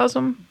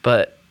Microcosm,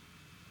 but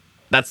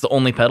that's the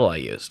only pedal I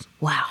used.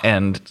 Wow.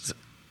 And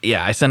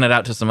yeah, I sent it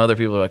out to some other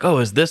people. Who are like, oh,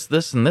 is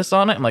this and this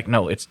on it? I'm like,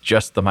 no, it's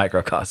just the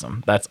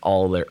Microcosm. That's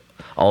all there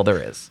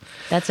is.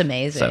 That's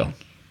amazing. So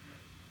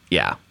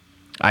yeah,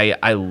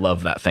 I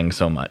love that thing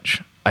so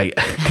much.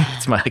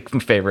 It's my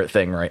favorite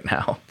thing right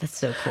now. That's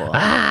so cool.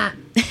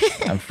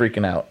 I'm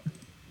freaking out.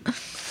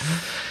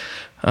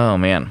 Oh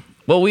man.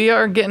 Well, we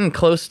are getting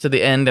close to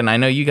the end, and I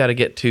know you got to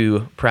get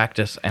to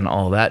practice and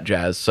all that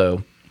jazz,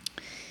 so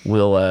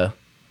we'll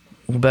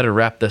better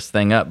wrap this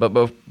thing up.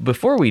 But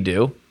before we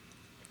do,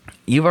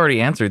 you've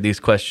already answered these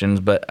questions,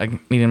 but I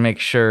need to make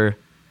sure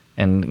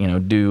and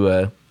do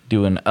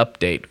an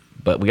update.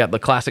 But we got the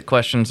classic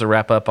questions to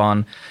wrap up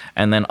on,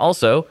 and then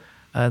also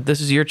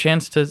this is your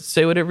chance to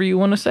say whatever you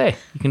want to say.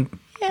 You can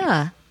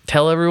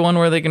tell everyone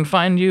where they can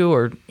find you,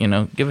 or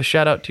give a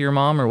shout out to your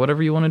mom, or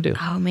whatever you want to do.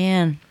 Oh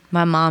man,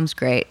 my mom's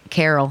great.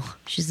 Carol,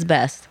 she's the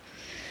best.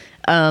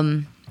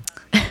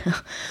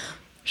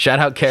 Shout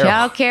out Carol. Shout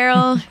out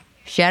Carol.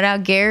 Shout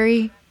out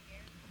Gary,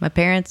 my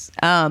parents.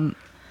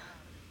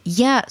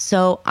 Yeah,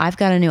 so I've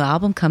got a new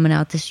album coming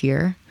out this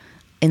year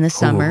in the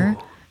summer.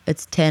 Ooh.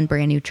 It's 10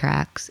 brand new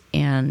tracks,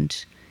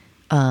 and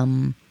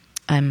I'm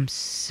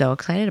so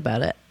excited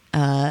about it.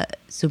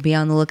 So be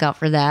on the lookout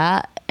for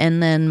that.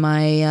 And then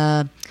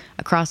my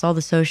across all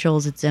the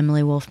socials, it's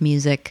Emily Wolf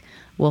Music,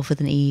 Wolf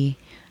with an E.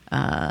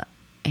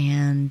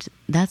 And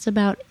that's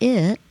about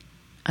it,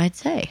 I'd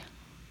say.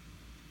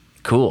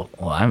 Cool.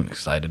 Well, I'm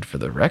excited for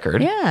the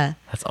record. Yeah.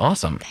 That's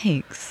awesome.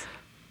 Thanks.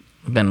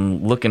 I've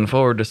been looking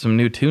forward to some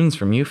new tunes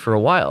from you for a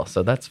while,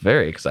 so that's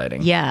very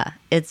exciting. Yeah.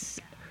 It's,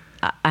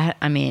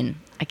 I mean,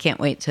 I can't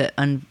wait to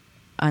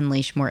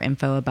unleash more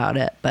info about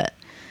it, but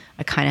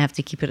I kind of have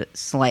to keep it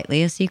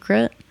slightly a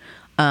secret.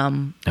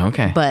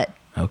 Okay. But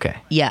okay.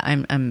 Yeah,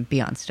 I'm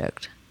beyond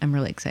stoked. I'm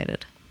really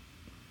excited.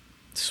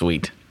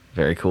 Sweet.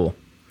 Very cool.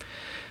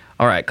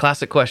 All right,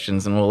 classic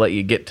questions, and we'll let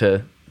you get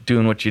to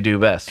doing what you do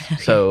best. Okay.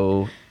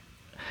 So,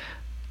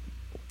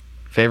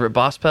 favorite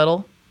Boss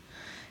pedal?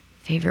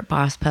 Favorite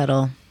Boss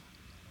pedal?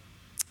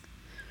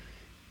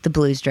 The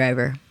Blues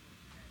Driver.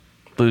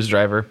 Blues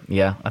Driver?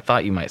 Yeah, I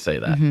thought you might say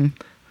that. Mm-hmm.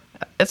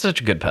 It's such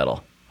a good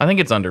pedal. I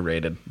think it's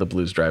underrated, the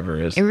Blues Driver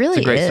is. It really is.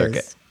 It's a great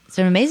circuit. It's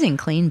an amazing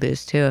clean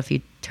boost, too, if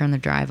you turn the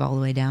drive all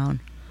the way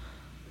down.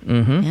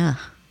 Mm-hmm. Yeah.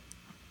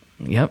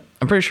 Yep.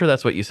 I'm pretty sure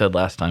that's what you said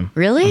last time.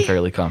 Really? I'm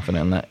fairly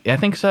confident in that. Yeah, I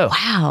think so.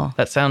 Wow.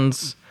 That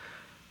sounds...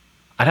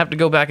 I'd have to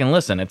go back and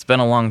listen. It's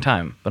been a long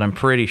time, but I'm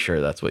pretty sure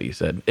that's what you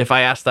said. If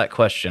I asked that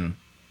question,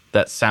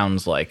 that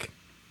sounds like...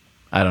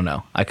 I don't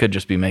know. I could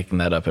just be making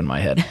that up in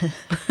my head.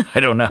 I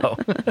don't know.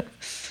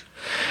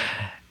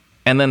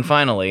 And then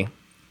finally,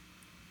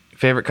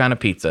 favorite kind of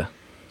pizza?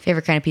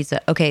 Favorite kind of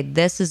pizza. Okay,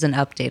 this is an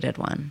updated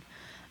one.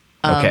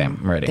 Okay,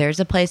 I'm ready. There's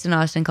a place in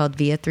Austin called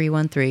Via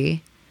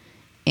 313,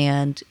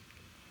 and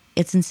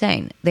it's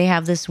insane. They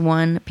have this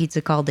one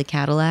pizza called the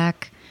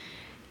Cadillac,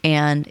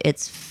 and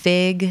it's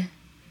fig.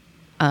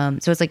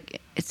 So it's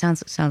like, it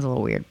sounds a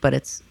little weird, but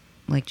it's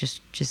like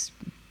just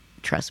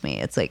trust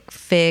me. It's like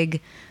fig,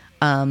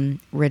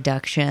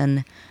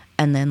 reduction,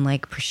 and then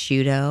like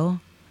prosciutto,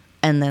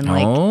 and then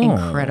like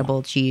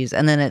incredible cheese,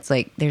 and then it's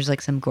like there's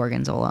like some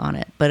gorgonzola on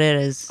it, but it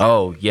is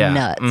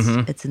nuts.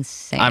 Mm-hmm. It's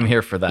insane. I'm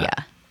here for that.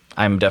 Yeah.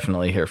 I'm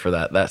definitely here for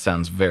that. That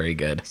sounds very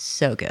good.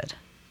 So good.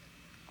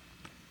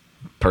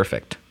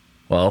 Perfect.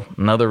 Well,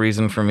 another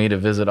reason for me to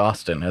visit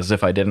Austin, as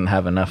if I didn't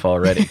have enough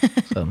already.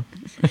 So.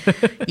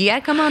 You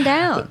gotta come on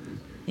down,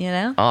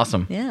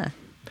 Awesome. Yeah.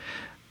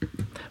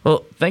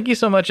 Well, thank you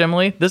so much,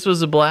 Emily. This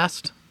was a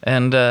blast,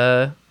 and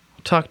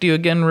talk to you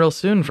again real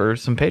soon for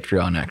some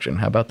Patreon action.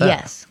 How about that?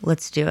 Yes,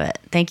 let's do it.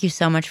 Thank you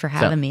so much for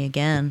having me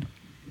again.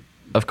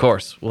 Of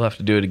course. We'll have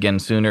to do it again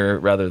sooner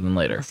rather than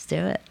later. Let's do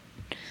it.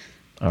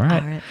 All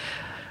right.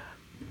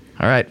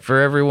 All right.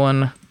 For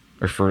everyone,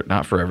 or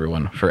not for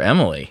everyone, for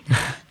Emily,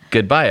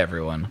 goodbye,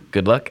 everyone.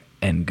 Good luck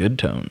and good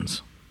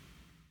tones.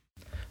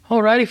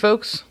 Alrighty,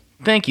 folks.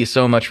 Thank you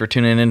so much for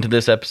tuning into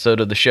this episode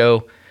of the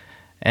show,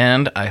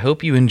 and I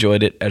hope you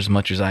enjoyed it as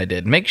much as I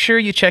did. Make sure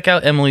you check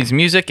out Emily's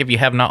music if you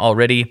have not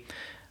already.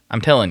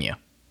 I'm telling you,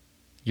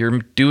 you're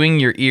doing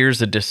your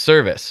ears a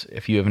disservice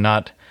if you have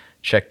not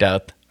checked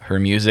out her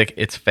music.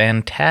 It's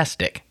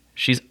fantastic.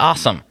 She's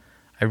awesome.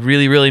 I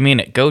really, really mean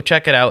it. Go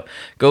check it out.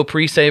 Go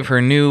pre-save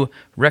her new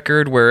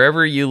record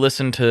wherever you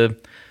listen to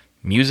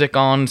music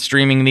on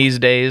streaming these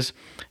days,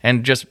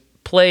 and just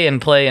play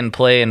and play and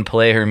play and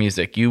play her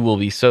music. You will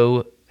be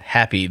so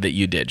happy that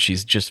you did.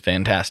 She's just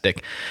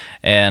fantastic.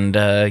 And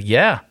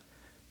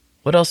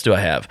what else do I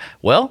have?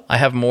 Well, I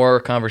have more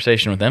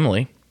conversation with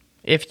Emily.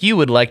 If you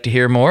would like to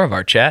hear more of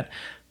our chat,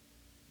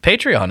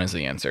 Patreon is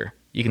the answer.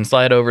 You can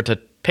slide over to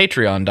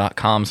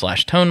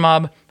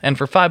patreon.com/tonemob, and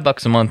for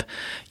 $5 a month,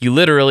 you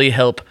literally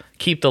help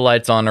keep the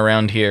lights on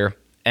around here,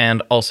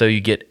 and also you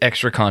get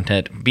extra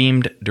content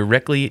beamed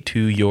directly to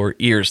your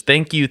ears.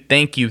 Thank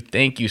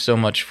you so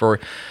much for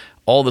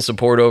all the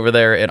support over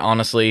there. It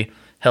honestly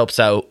helps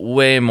out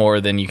way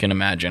more than you can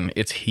imagine.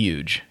 It's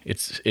huge.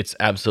 It's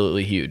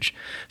absolutely huge.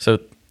 So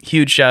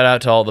huge shout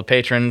out to all the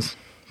patrons.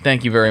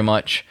 Thank you very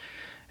much.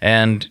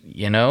 And,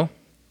 I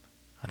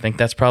think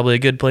that's probably a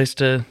good place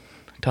to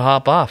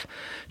hop off.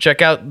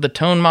 Check out the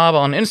Tone Mob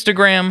on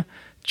Instagram.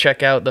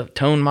 Check out the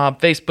Tone Mob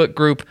Facebook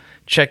group.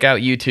 Check out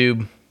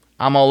YouTube.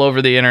 I'm all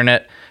over the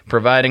internet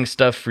providing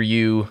stuff for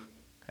you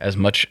as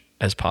much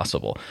as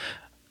possible.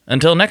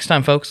 Until next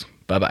time, folks.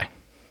 Bye-bye.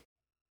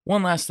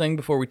 One last thing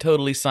before we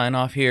totally sign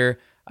off here.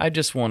 I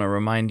just want to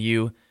remind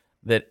you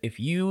that if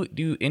you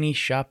do any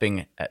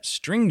shopping at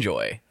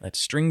Stringjoy,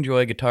 that's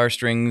Stringjoy guitar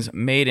strings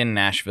made in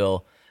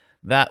Nashville,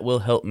 that will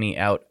help me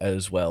out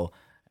as well.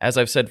 As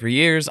I've said for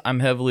years, I'm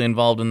heavily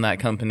involved in that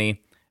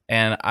company,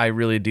 and I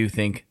really do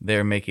think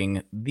they're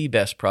making the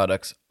best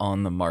products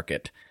on the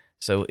market.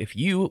 So if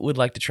you would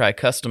like to try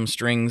custom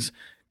strings,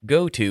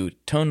 go to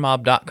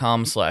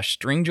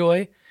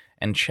tonemob.com/stringjoy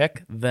and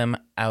check them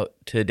out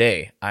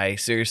today. I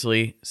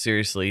seriously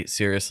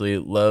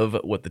love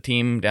what the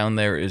team down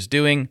there is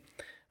doing.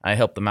 I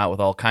help them out with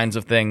all kinds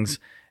of things,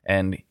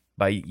 and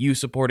by you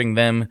supporting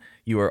them,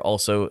 you are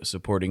also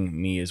supporting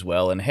me as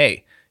well. And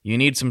hey, you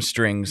need some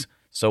strings,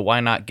 so why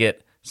not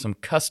get some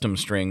custom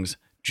strings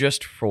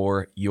just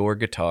for your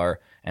guitar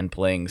and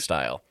playing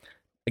style?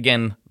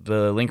 Again,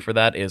 the link for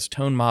that is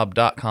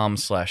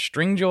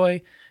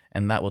tonemob.com/stringjoy,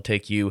 and that will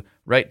take you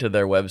right to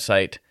their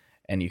website,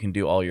 and you can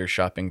do all your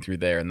shopping through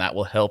there, and that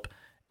will help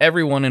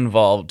everyone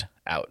involved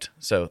out.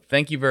 So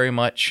thank you very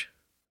much.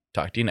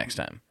 Talk to you next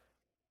time.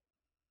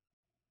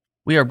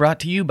 We are brought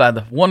to you by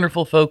the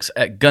wonderful folks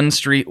at Gun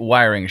Street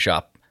Wiring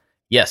Shop.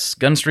 Yes,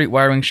 Gun Street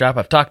Wiring Shop.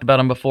 I've talked about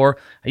them before.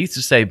 I used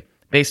to say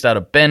based out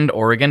of Bend,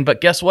 Oregon, but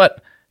guess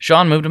what?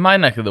 Sean moved to my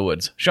neck of the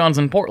woods. Sean's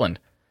in Portland.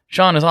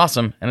 Sean is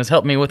awesome and has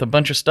helped me with a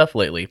bunch of stuff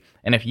lately.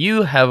 And if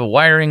you have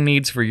wiring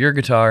needs for your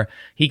guitar,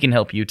 he can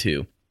help you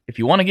too. If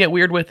you want to get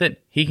weird with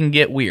it, he can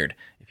get weird.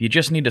 If you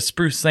just need to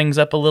spruce things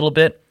up a little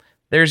bit,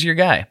 there's your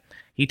guy.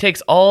 He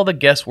takes all the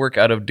guesswork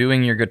out of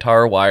doing your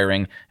guitar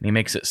wiring, and he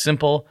makes it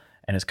simple,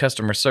 and his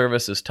customer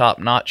service is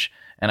top-notch,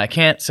 and I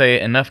can't say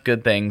enough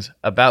good things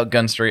about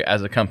Gun Street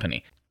as a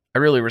company. I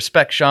really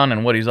respect Sean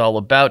and what he's all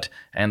about,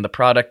 and the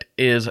product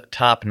is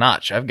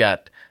top-notch. I've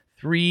got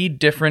 3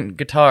 different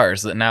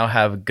guitars that now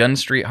have Gun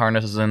Street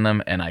harnesses in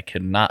them, and I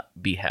could not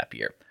be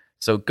happier.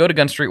 So go to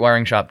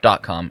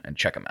gunstreetwiringshop.com and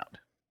check them out.